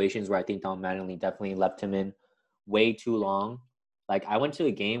situations where I think Don Mattingly definitely left him in way too long. Like, I went to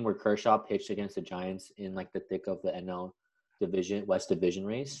a game where Kershaw pitched against the Giants in like the thick of the NL West Division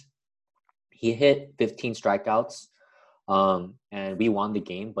race. He hit 15 strikeouts, and we won the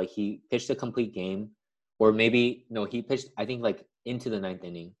game. But he pitched a complete game, or maybe no, he pitched I think like into the ninth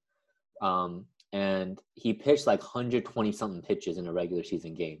inning, and he pitched like 120 something pitches in a regular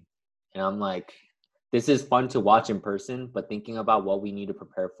season game. And I'm like, this is fun to watch in person, but thinking about what we need to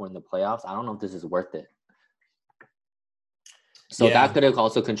prepare for in the playoffs, I don't know if this is worth it. So that could have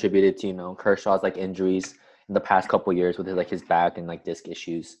also contributed to, Kershaw's like injuries in the past couple of years with his back and like disc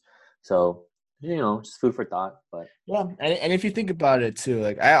issues. So, just food for thought. But yeah, and if you think about it too,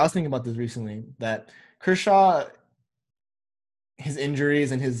 like I was thinking about this recently, that Kershaw, his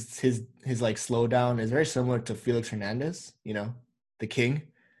injuries and his like slowdown is very similar to Felix Hernandez, the king.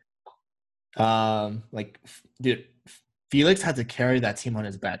 Like, dude, Felix had to carry that team on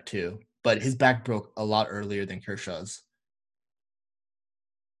his back too, but his back broke a lot earlier than Kershaw's.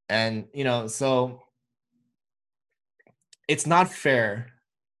 And, so it's not fair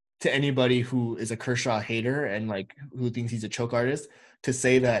to anybody who is a Kershaw hater and like who thinks he's a choke artist to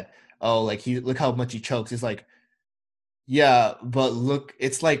say that, oh, like look how much he chokes. It's like, yeah, but look,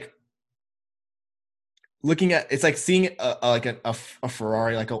 it's like it's like seeing a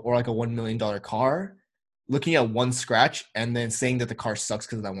Ferrari or like a $1 million car, looking at one scratch and then saying that the car sucks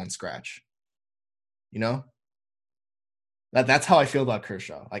because of that one scratch. That's how I feel about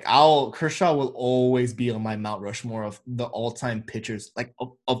Kershaw. Like Kershaw will always be on my Mount Rushmore of the all-time pitchers, like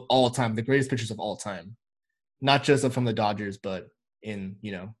of all time, the greatest pitchers of all time, not just from the Dodgers, but in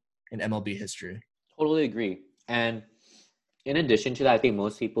MLB history. Totally agree. And in addition to that, I think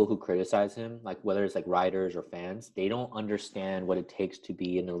most people who criticize him, like whether it's like writers or fans, they don't understand what it takes to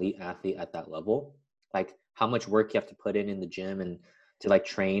be an elite athlete at that level. Like how much work you have to put in the gym and to like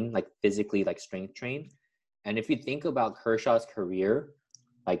train, like physically, like strength train. And if you think about Kershaw's career,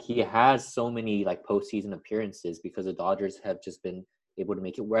 like he has so many like postseason appearances because the Dodgers have just been able to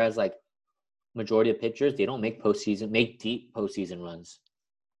make it. Whereas like majority of pitchers, they don't make deep postseason runs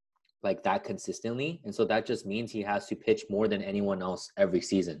like that consistently. And so that just means he has to pitch more than anyone else every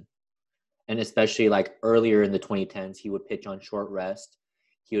season. And especially like earlier in the 2010s, he would pitch on short rest.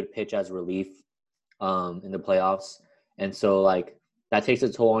 He would pitch as relief in the playoffs. And so like that takes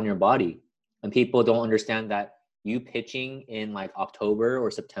a toll on your body. And people don't understand that you pitching in like October or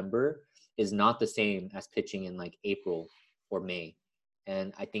September is not the same as pitching in like April or May.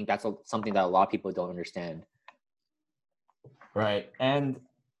 And I think that's something that a lot of people don't understand. Right. And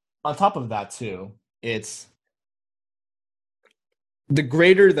on top of that too, it's the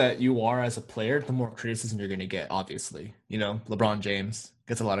greater that you are as a player, the more criticism you're going to get, obviously. LeBron James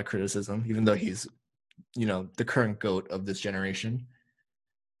gets a lot of criticism, even though he's, the current GOAT of this generation.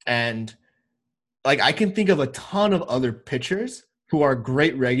 And like I can think of a ton of other pitchers who are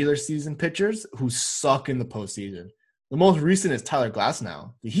great regular season pitchers who suck in the postseason. The most recent is Tyler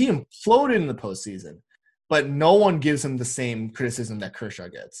Glasnow. He imploded in the postseason, but no one gives him the same criticism that Kershaw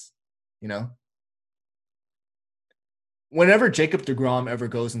gets, Whenever Jacob deGrom ever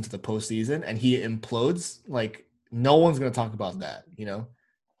goes into the postseason and he implodes, like no one's going to talk about that,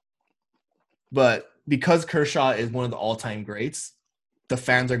 But because Kershaw is one of the all-time greats, the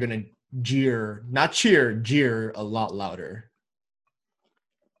fans are going to jeer a lot louder.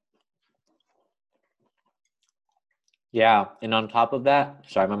 Yeah, and on top of that,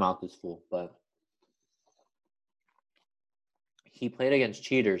 sorry, my mouth is full, but he played against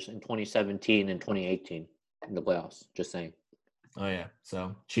cheaters in 2017 and 2018 in the playoffs. Just saying. Oh yeah,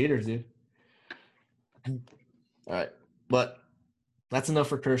 so cheaters, dude. All right, but that's enough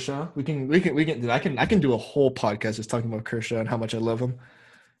for Kershaw. We can. Dude, I can do a whole podcast just talking about Kershaw and how much I love him.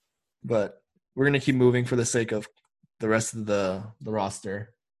 But we're gonna keep moving for the sake of the rest of the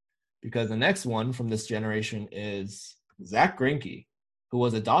roster, because the next one from this generation is Zach Greinke, who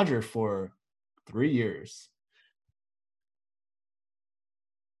was a Dodger for 3 years.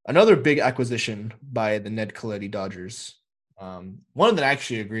 Another big acquisition by the Ned Colletti Dodgers. One that I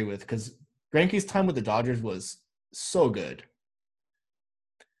actually agree with, because Greinke's time with the Dodgers was so good.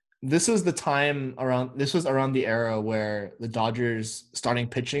 This was around the era where the Dodgers starting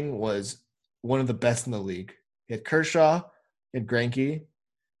pitching was one of the best in the league. You had Kershaw, you had Greinke.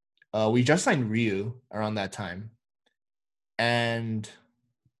 We just signed Ryu around that time. And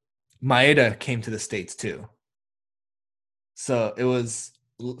Maeda came to the States too. So it was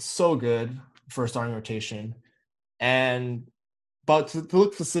so good for a starting rotation. But to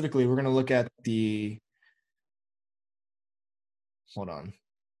look specifically, we're going to look at hold on.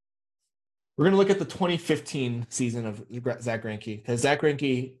 We're going to look at the 2015 season of Zach Greinke, because Zach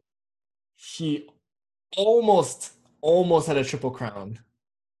Greinke, he almost had a triple crown.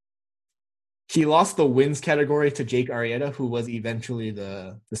 He lost the wins category to Jake Arrieta, who was eventually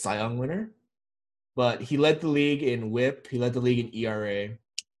the Cy Young winner. But he led the league in WHIP. He led the league in ERA.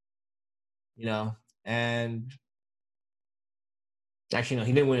 And actually, no,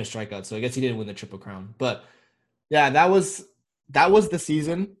 he didn't win a strikeout, so I guess he didn't win the triple crown. But yeah, that was the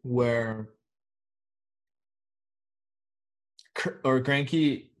season where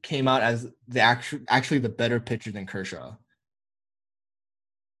Greinke came out as actually the better pitcher than Kershaw.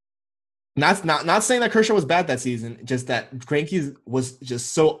 Not saying that Kershaw was bad that season, just that Greinke was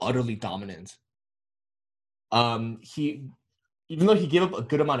just so utterly dominant. Even though he gave up a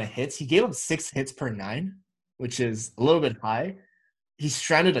good amount of hits, he gave up 6 hits per 9, which is a little bit high. He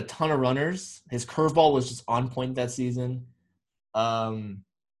stranded a ton of runners. His curveball was just on point that season. On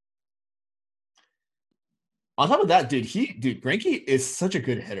top of that, Greinke is such a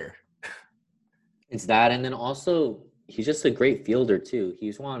good hitter. It's that, and then also he's just a great fielder too.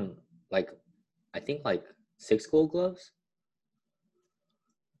 He's won I think 6 Gold Gloves.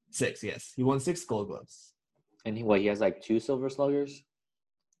 6, yes. He won 6 Gold Gloves. And he has 2 Silver Sluggers?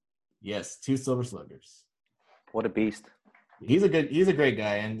 Yes, 2 Silver Sluggers. What a beast. He's a great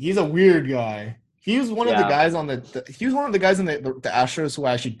guy, and he's a weird guy. He was one of the guys on he was one of the guys in the Astros who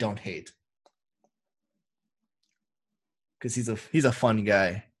I actually don't hate. Because he's a fun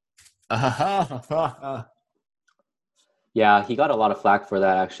guy. Yeah, he got a lot of flack for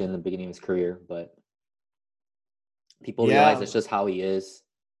that actually in the beginning of his career, but people realize it's just how he is,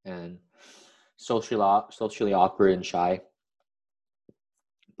 and socially awkward and shy.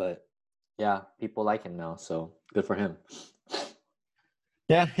 But yeah, people like him now, so good for him.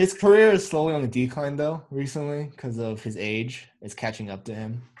 Yeah, his career is slowly on the decline though recently because of his age. It's catching up to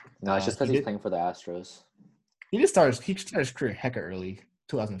him. No, it's just because he's playing for the Astros. He started his career hecka early,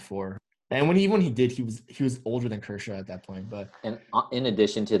 2004. And when he did, he was older than Kershaw at that point. But in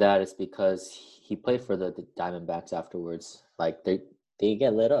addition to that, it's because he played for the Diamondbacks afterwards. They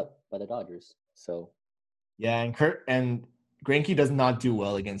get lit up by the Dodgers. So yeah, and Greinke does not do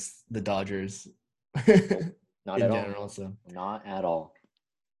well against the Dodgers. Not at all. So not at all.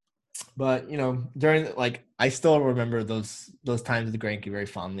 But during I still remember those times with Greinke very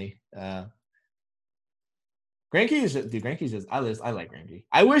fondly. Greinke's just I like Greinke.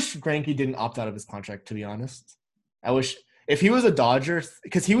 I wish Greinke didn't opt out of his contract, to be honest. I wish if he was a Dodger,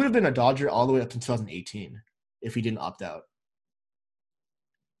 because he would have been a Dodger all the way up to 2018 if he didn't opt out.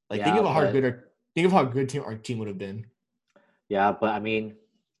 Think of how good our team would have been. Yeah, but I mean,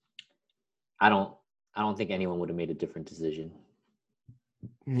 I don't think anyone would have made a different decision.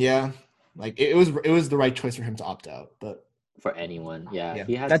 Yeah, it was the right choice for him to opt out, but for anyone. Yeah, Yeah.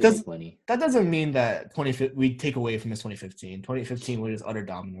 he has That to does make money. that doesn't mean that we take away from his 2015. 2015 was just utter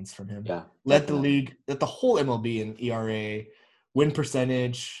dominance from him. Yeah, Led the definitely. league, led the whole MLB in ERA, win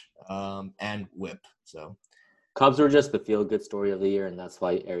percentage, and WHIP. So Cubs were just the feel-good story of the year, and that's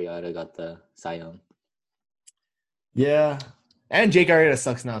why Arrieta got the Cy Young. yeah. And Jake Arrieta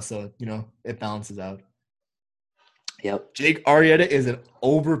sucks now, so it balances out. Yep. Jake Arrieta is an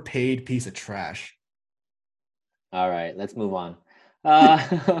overpaid piece of trash. All right, let's move on.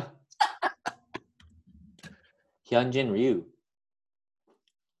 Hyunjin Ryu.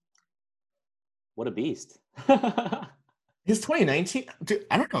 What a beast. His 2019, dude,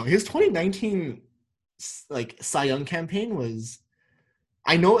 I don't know. His 2019 Cy Young campaign was,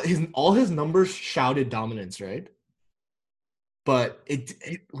 I know all his numbers shouted dominance, right? But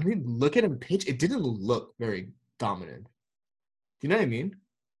when you look at him pitch, it didn't look very dominant. Do you know what I mean?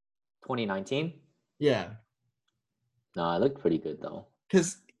 2019? Yeah. No, it looked pretty good though.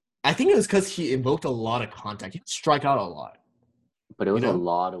 Because I think it was because he invoked a lot of contact. He strike out a lot. But it was a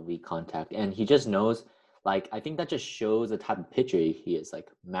lot of weak contact. And he just knows, I think that just shows the type of pitcher he is. Like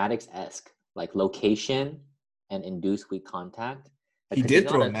Maddox-esque. Like location and induce weak contact. He did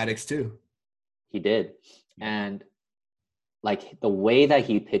throw Maddox too. He did. And the way that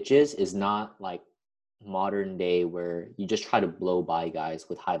he pitches is not like modern day where you just try to blow by guys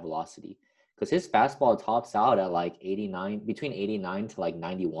with high velocity. Because his fastball tops out at 89, between 89 to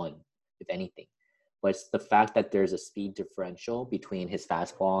 91, if anything. But it's the fact that there's a speed differential between his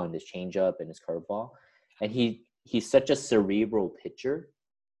fastball and his changeup and his curveball. And he's such a cerebral pitcher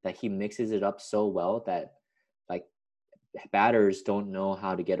that he mixes it up so well that batters don't know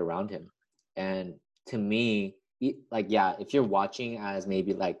how to get around him. And to me, if you're watching as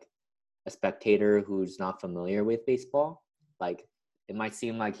maybe a spectator who's not familiar with baseball, it might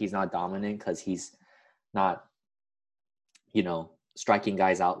seem like he's not dominant because he's not, striking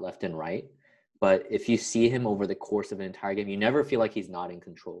guys out left and right. But if you see him over the course of an entire game, you never feel like he's not in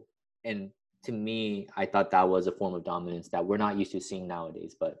control. And to me, I thought that was a form of dominance that we're not used to seeing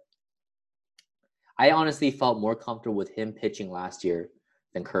nowadays. But I honestly felt more comfortable with him pitching last year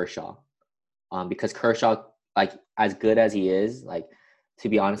than Kershaw. Because Kershaw, as good as he is, to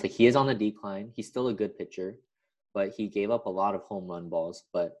be honest, he is on the decline. He's still a good pitcher, but he gave up a lot of home run balls.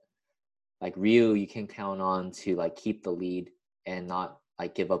 But Ryu, you can count on to keep the lead and not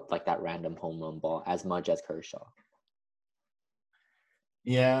give up that random home run ball as much as Kershaw.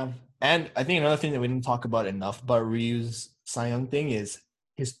 Yeah. And I think another thing that we didn't talk about enough about Ryu's Cy Young thing is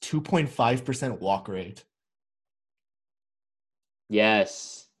his 2.5% walk rate.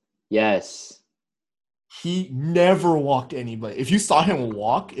 Yes. He never walked anybody. If you saw him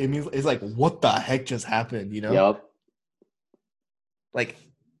walk, it's like, what the heck just happened, Yep.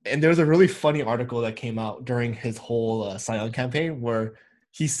 And there was a really funny article that came out during his whole Cy Young campaign where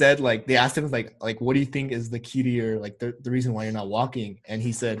he said, they asked him, what do you think is the key to your, the reason why you're not walking? And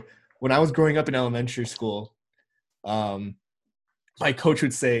he said, when I was growing up in elementary school, my coach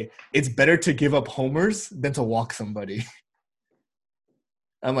would say, it's better to give up homers than to walk somebody.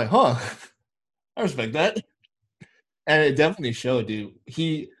 I'm like, huh, I respect that. And it definitely showed, dude.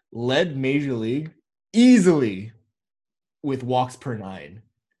 He led Major League easily with walks per 9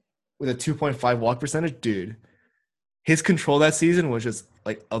 with a 2.5 walk percentage. Dude, his control that season was just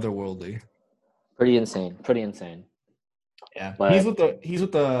otherworldly. Pretty insane. Yeah, but he's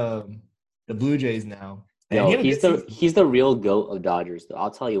with the Blue Jays now. And he's the real GOAT of Dodgers, though. I'll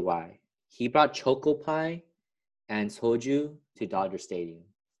tell you why. He brought choco pie and soju to Dodger Stadium.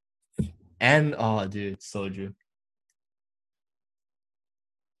 And soju.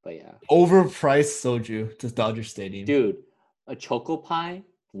 But yeah, overpriced soju to Dodger Stadium. Dude, one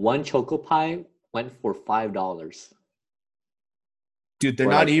choco pie went for $5. Dude, they're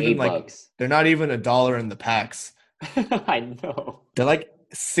not even they're not even $1 in the packs. I know. They're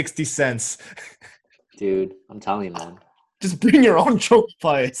 60 cents. Dude, I'm telling you, man. Just bring your own choco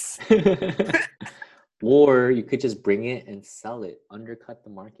pies. Or you could just bring it and sell it, undercut the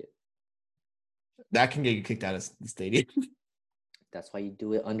market. That can get you kicked out of the stadium. That's why you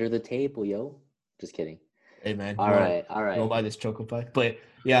do it under the table, yo. Just kidding. Hey, man. All right. Go buy this choco pie. But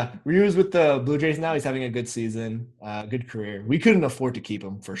yeah, Ryu's with the Blue Jays now. He's having a good season, good career. We couldn't afford to keep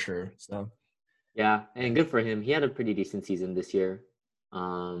him for sure. So. Yeah, and good for him. He had a pretty decent season this year.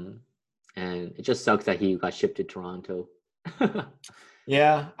 And it just sucks that he got shipped to Toronto.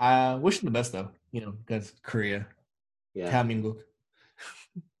 Yeah, I wish him the best though. Because Korea. Yeah. Kaminguk.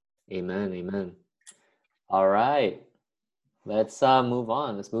 Amen. All right. Let's move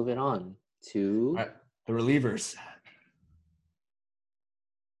on. Let's move it on to the relievers.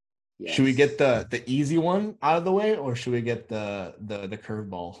 Yes. Should we get the easy one out of the way, or should we get the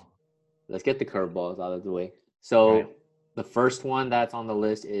curveball? Let's get the curveballs out of the way. So Right. the first one that's on the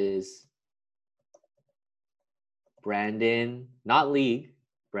list is Brandon, not League,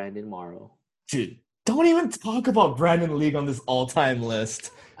 Brandon Morrow. Dude, don't even talk about Brandon League on this all-time list.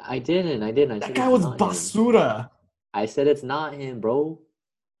 I didn't. I That said guy it's was not him. basura. I said it's not him, bro.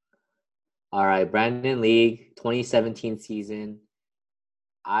 All right, Brandon League, 2017 season.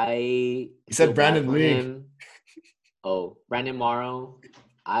 You said Brandon League. Oh, Brandon Morrow.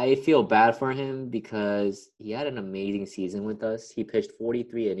 I feel bad for him because he had an amazing season with us. He pitched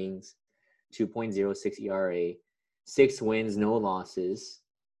 43 innings, 2.06 ERA, 6 wins, no losses,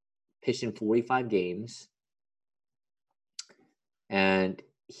 pitched in 45 games, and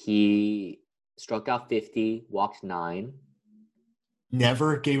he struck out 50, walked 9.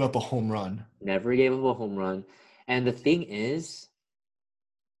 Never gave up a home run. Never gave up a home run. And the thing is,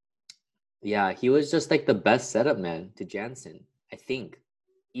 yeah, he was just like the best setup man to Jansen, I think.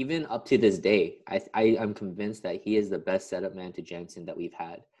 Even up to this day, I'm convinced that he is the best setup man to Jansen that we've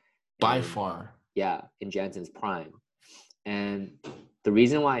had. By And, far. yeah, in Jansen's prime. And the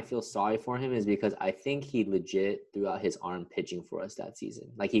reason why I feel sorry for him is because I think he legit threw out his arm pitching for us that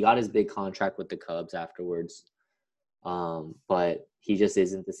season. Like, he got his big contract with the Cubs afterwards. But he just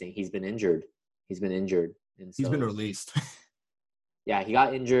isn't the same. He's been injured. And so, He's been released. yeah, he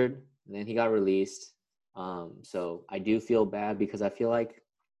got injured and then he got released. So I do feel bad because I feel like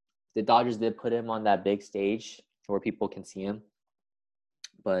the Dodgers did put him on that big stage where people can see him.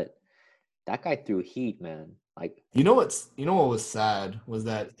 But that guy threw heat, man. Like, You know what was sad was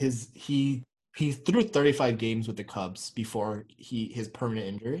that he threw 35 games with the Cubs before his permanent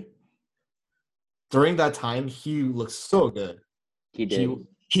injury. During that time, he looked so good. he did.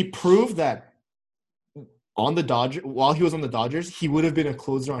 He proved that on the Dodgers, while he was on the Dodgers, he would have been a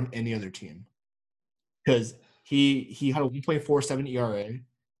closer on any other team. Because he had a 1.47 ERA.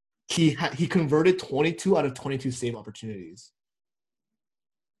 He converted 22 out of 22 save opportunities.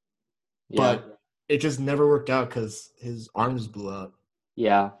 Yeah. But it just never worked out because his arms blew out.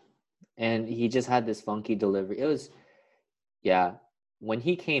 Yeah. And he just had this funky delivery. It was, yeah. When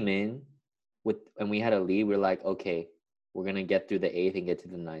he came in and we had a lead, we were like, okay, we're going to get through the 8th and get to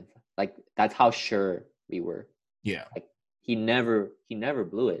the 9th. Like, that's how sure we were. Yeah. Like, he never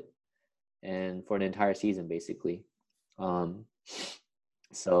blew it. And for an entire season, basically.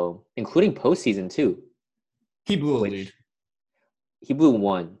 So, including postseason, too. He blew a lead. He blew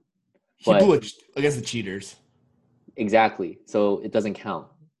one. He blew it against the cheaters. Exactly. So, it doesn't count.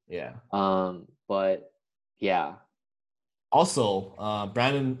 Yeah. But, yeah. Also,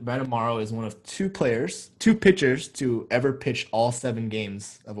 Brandon Morrow is one of two pitchers to ever pitch all 7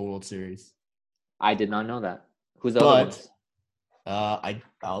 games of a World Series. I did not know that. Who's the other ones?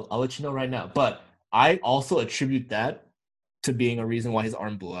 I'll let you know right now. But I also attribute that to being a reason why his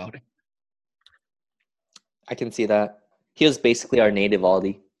arm blew out. I can see that. He was basically our native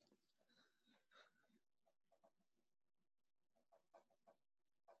Aldi.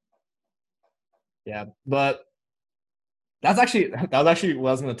 Yeah, but that was actually what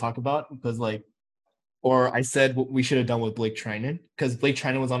I was going to talk about because I said what we should have done with Blake Trinan because Blake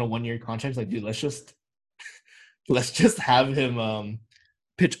Trinan was on a 1-year contract. Like, dude, let's just have him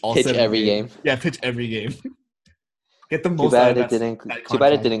pitch all Pitch 7 every games. game. Yeah, pitch every game. Get the Too most bad out of it that didn't. Too bad it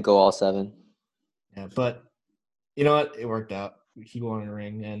contract. didn't go all 7. Yeah, but you know what? It worked out. He won a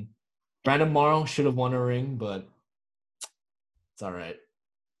ring, and Brandon Morrow should have won a ring, but it's all right.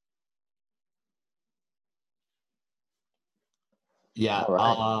 Yeah, All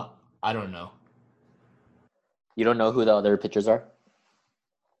right. I don't know. You don't know who the other pitchers are?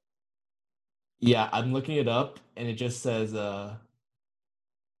 Yeah, I'm looking it up, and it just says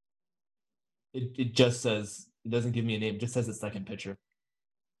it just says it doesn't give me a name. It just says the second pitcher.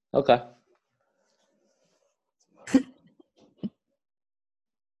 Okay.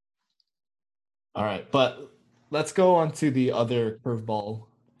 All right, but let's go on to the other curveball,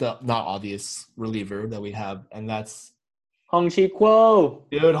 the not obvious reliever that we have, and that's Hong-Chi Kuo.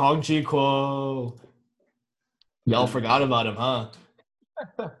 dude Hong-Chi Kuo. Y'all forgot about him, huh?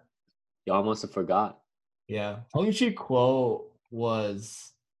 You almost forgot. Yeah, Hong-Chi Kuo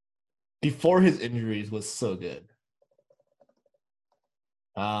was before his injuries was so good.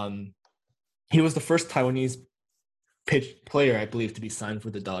 He was the first Taiwanese player, I believe, to be signed for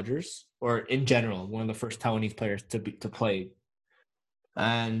the Dodgers, or in general, one of the first Taiwanese players to play.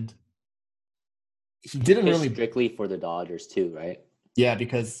 And he didn't Pitched really strictly for the Dodgers too, right? Yeah,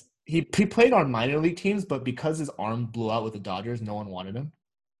 because he played on minor league teams, but because his arm blew out with the Dodgers, no one wanted him.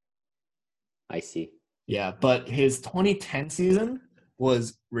 I see. Yeah, but his 2010 season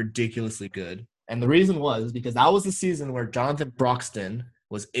was ridiculously good. And the reason was because that was the season where Jonathan Broxton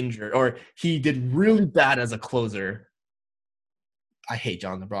was injured, or he did really bad as a closer. I hate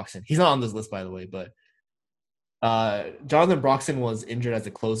Jonathan Broxton. He's not on this list, by the way, but Jonathan Broxton was injured as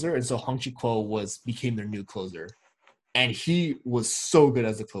a closer, and so Hong-Chi Kuo became their new closer. And he was so good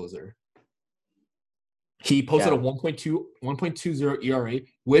as a closer. He posted a 1.20 ERA,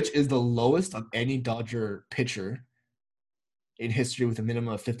 which is the lowest of any Dodger pitcher in history with a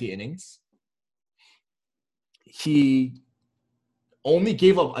minimum of 50 innings. He only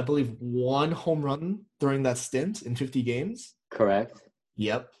gave up, I believe, 1 home run during that stint in 50 games. Correct.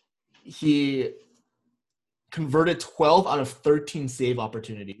 Yep. He converted 12 out of 13 save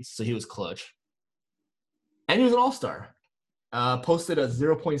opportunities, so he was clutch. And he was an all-star. Posted a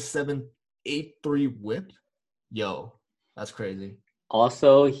 0.783 whip. Yo, that's crazy.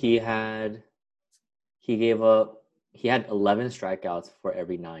 Also, he had 11 strikeouts for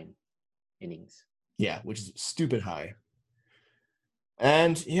every 9 innings. Yeah, which is stupid high.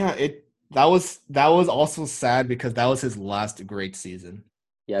 And yeah, that was also sad because that was his last great season.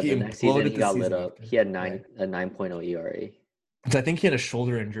 Yeah, the next season he got lit up. He had a 9.0 ERA. Because I think he had a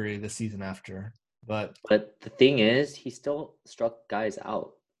shoulder injury the season after. But the thing is, he still struck guys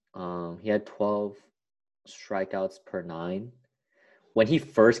out. He had 12 strikeouts per 9. When he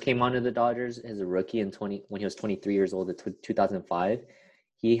first came onto the Dodgers as a rookie when he was 23 years old in 2005,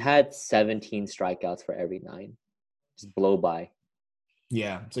 he had 17 strikeouts for every 9. Just blow by.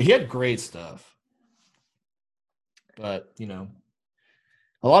 Yeah, so he had great stuff. But,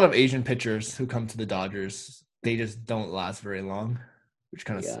 a lot of Asian pitchers who come to the Dodgers, they just don't last very long. Which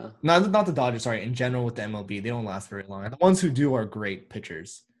kind of not the Dodgers, sorry, in general with the MLB, they don't last very long. And the ones who do are great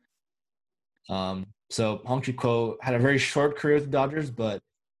pitchers. So Hong-Chi Kuo had a very short career with the Dodgers, but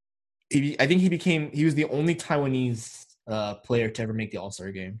I think he was the only Taiwanese player to ever make the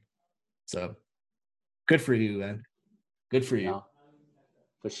All-Star game. So good for you, man. Good for you.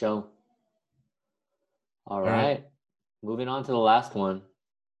 For sure. All right. Moving on to the last one.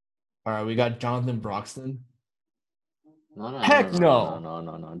 All right, we got Jonathan Broxton. No. Heck no.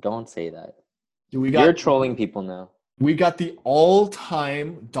 No. Don't say that. You're trolling people now. We got the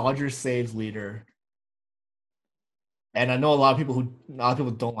all-time Dodgers saves leader. And I know a lot of people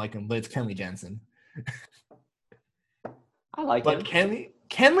don't like him, but it's Kenley Jansen. I like him.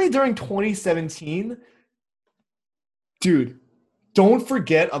 Kenley during 2017, dude, don't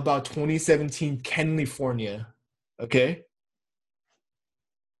forget about 2017 Kenleyfornia, okay?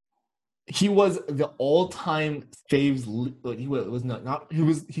 He was the all-time saves. He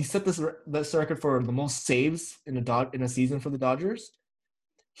set this record for the most saves in a season for the Dodgers.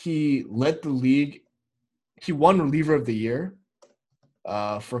 He led the league. He won reliever of the year,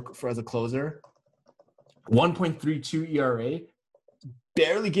 for as a closer. 1.32 ERA.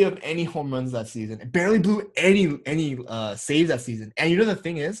 Barely gave up any home runs that season. Barely blew any saves that season. And the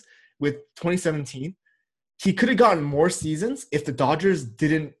thing is, with 2017. He could have gotten more seasons if the Dodgers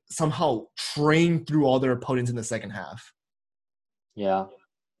didn't somehow train through all their opponents in the second half. Yeah.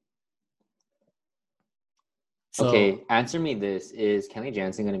 So, okay, answer me this. Is Kenley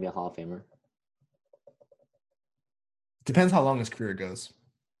Jansen going to be a Hall of Famer? Depends how long his career goes.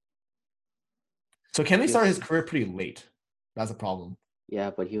 So Kenley started his career pretty late. That's a problem. Yeah,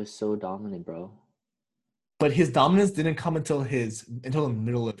 but he was so dominant, bro. But his dominance didn't come until the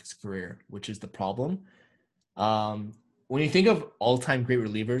middle of his career, which is the problem. When you think of all-time great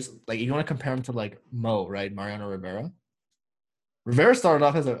relievers, like you want to compare him to like Mo, right? Mariano Rivera. Rivera started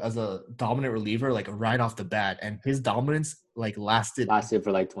off as a dominant reliever, like right off the bat, and his dominance like lasted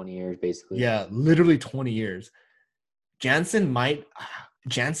for like 20 years, basically. Yeah, literally 20 years. Jansen might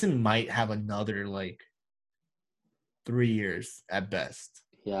have another like 3 years at best.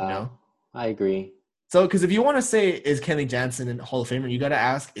 Yeah, I agree. So, because if you want to say, is Kenley Jansen a Hall of Famer, you got to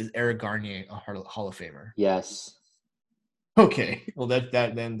ask, is Eric Garnier a Hall of Famer? Yes. Okay. Well,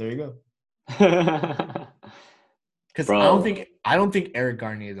 then there you go. Because I don't think Eric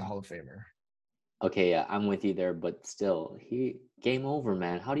Garnier is a Hall of Famer. Okay, yeah, I'm with you there, but still, game over,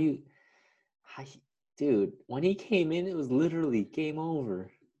 man. Dude, when he came in, it was literally game over.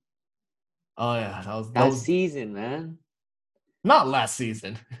 Oh yeah, that was season, man. Not last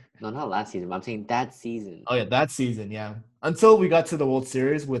season. No, not last season. But I'm saying that season. Oh yeah, that season, yeah. Until we got to the World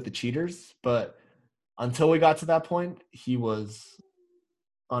Series with the Cheaters, but until we got to that point, he was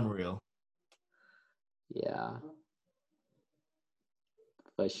unreal. Yeah.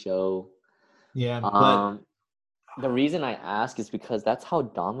 For sure. Yeah, but the reason I ask is because that's how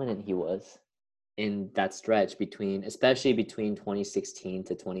dominant he was in that stretch especially between 2016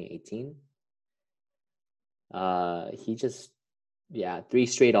 to 2018. He just Yeah, 3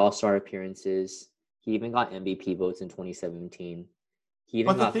 straight All-Star appearances. He even got MVP votes in 2017. He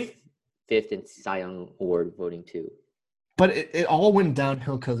even got fifth in Cy Young Award voting too. But it all went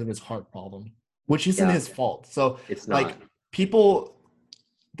downhill because of his heart problem, which isn't his fault. So it's not. Like the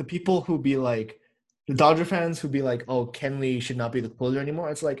people who be like, the Dodger fans who be like, oh, Kenley should not be the closer anymore.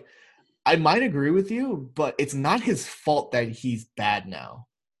 It's like, I might agree with you, but it's not his fault that he's bad now.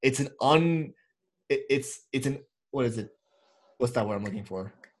 It's an what is it? What's that word I'm looking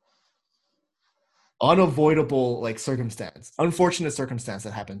for? Unavoidable like circumstance, unfortunate circumstance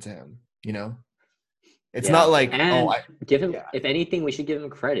that happened to him. You know, it's not like give him. If anything, we should give him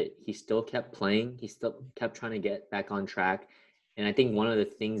credit. He still kept playing. He still kept trying to get back on track. And I think one of the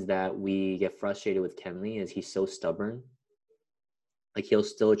things that we get frustrated with Kenley is he's so stubborn. Like he'll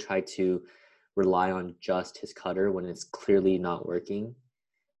still try to rely on just his cutter when it's clearly not working.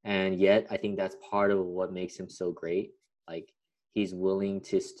 And yet I think that's part of what makes him so great. Like he's willing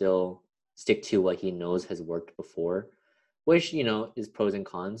to still stick to what he knows has worked before, which, you know, is pros and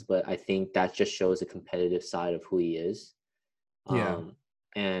cons, but I think that just shows the competitive side of who he is.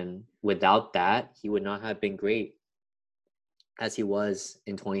 And without that, he would not have been great as he was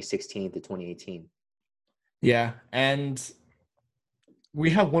in 2016 to 2018. Yeah, and we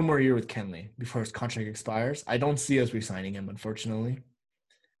have one more year with Kenley before his contract expires. I don't see us re-signing him, unfortunately.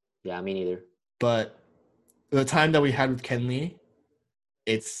 Yeah, me neither. But the time that we had with Kenley,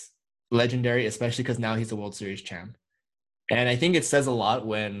 it's legendary, especially because now he's a World Series champ. And I think it says a lot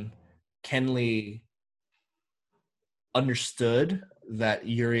when Kenley understood that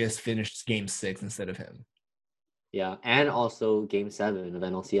Urias finished Game 6 instead of him. Yeah, and also Game 7 of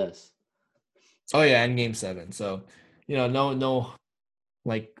NLCS. Oh, yeah, and Game 7. So, you know, no,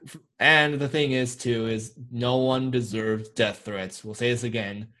 like, and the thing is, too, is no one deserves death threats. We'll say this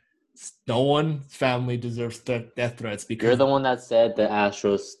again. No one's family deserves death threats because... You're the one that said the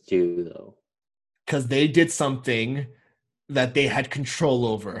Astros do, though. Because they did something that they had control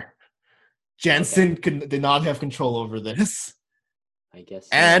over. Jansen did not have control over this. I guess.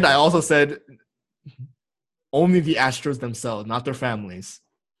 And I also said only the Astros themselves, not their families.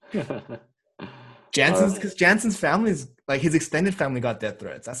 Because Jansen's family is like his extended family got death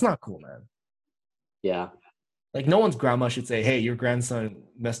threats. That's not cool, man. Yeah. Like no one's grandma should say, "Hey, your grandson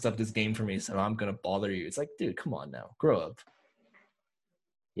messed up this game for me, so I'm gonna bother you." It's like, dude, come on now, grow up.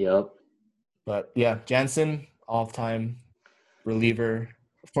 Yep. But yeah, Jansen, all-time reliever.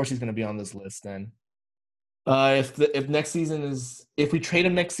 Of course, he's gonna be on this list then. If next season is if we trade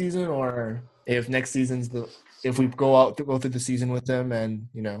him next season, or if next season's if we go through the season with him and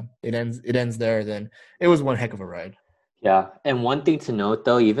you know it ends there, then it was one heck of a ride. Yeah, and one thing to note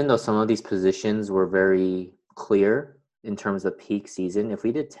though, even though some of these positions were very clear in terms of peak season, if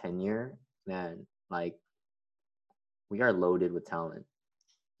we did tenure, man, like we are loaded with talent,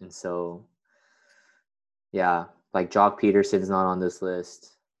 and so yeah, like Jock Peterson's not on this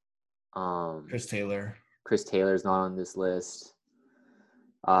list. Chris Taylor's not on this list.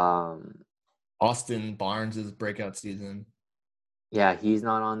 Austin Barnes' breakout season. Yeah, he's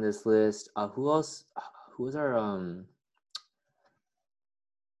not on this list. Who else? Who was our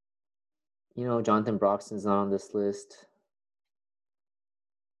Jonathan Broxton's not on this list.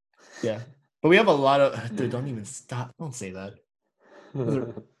 Yeah. But we have a lot of dude, don't even stop. Don't say that.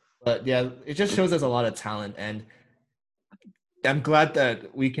 But yeah, it just shows us a lot of talent, and I'm glad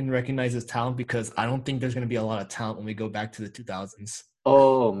that we can recognize his talent because I don't think there's going to be a lot of talent when we go back to the 2000s.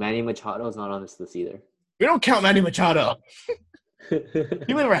 Oh, Manny Machado's not on this list either. We don't count Manny Machado.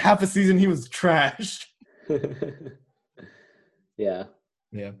 He went over half a season. He was trash. Yeah.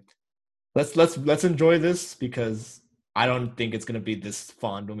 Yeah. Let's enjoy this because I don't think it's going to be this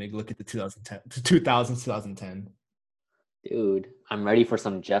fun when we look at the 2010. Dude, I'm ready for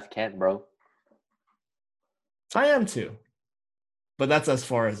some Jeff Kent, bro. I am too. But that's as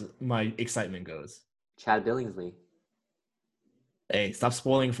far as my excitement goes. Chad Billingsley. Hey, stop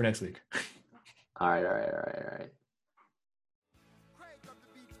spoiling for next week. All right.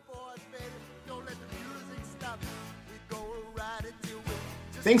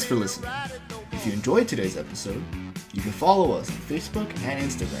 Thanks for listening. If you enjoyed today's episode, you can follow us on Facebook and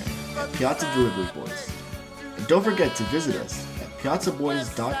Instagram at Piazza Delivery Boys. And don't forget to visit us at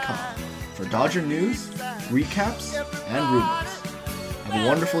piazzaboys.com for Dodger news, recaps, and rumors. Have a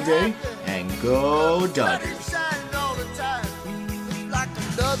wonderful day, and go Dodgers!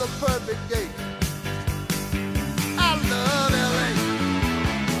 Another perfect day. I love it.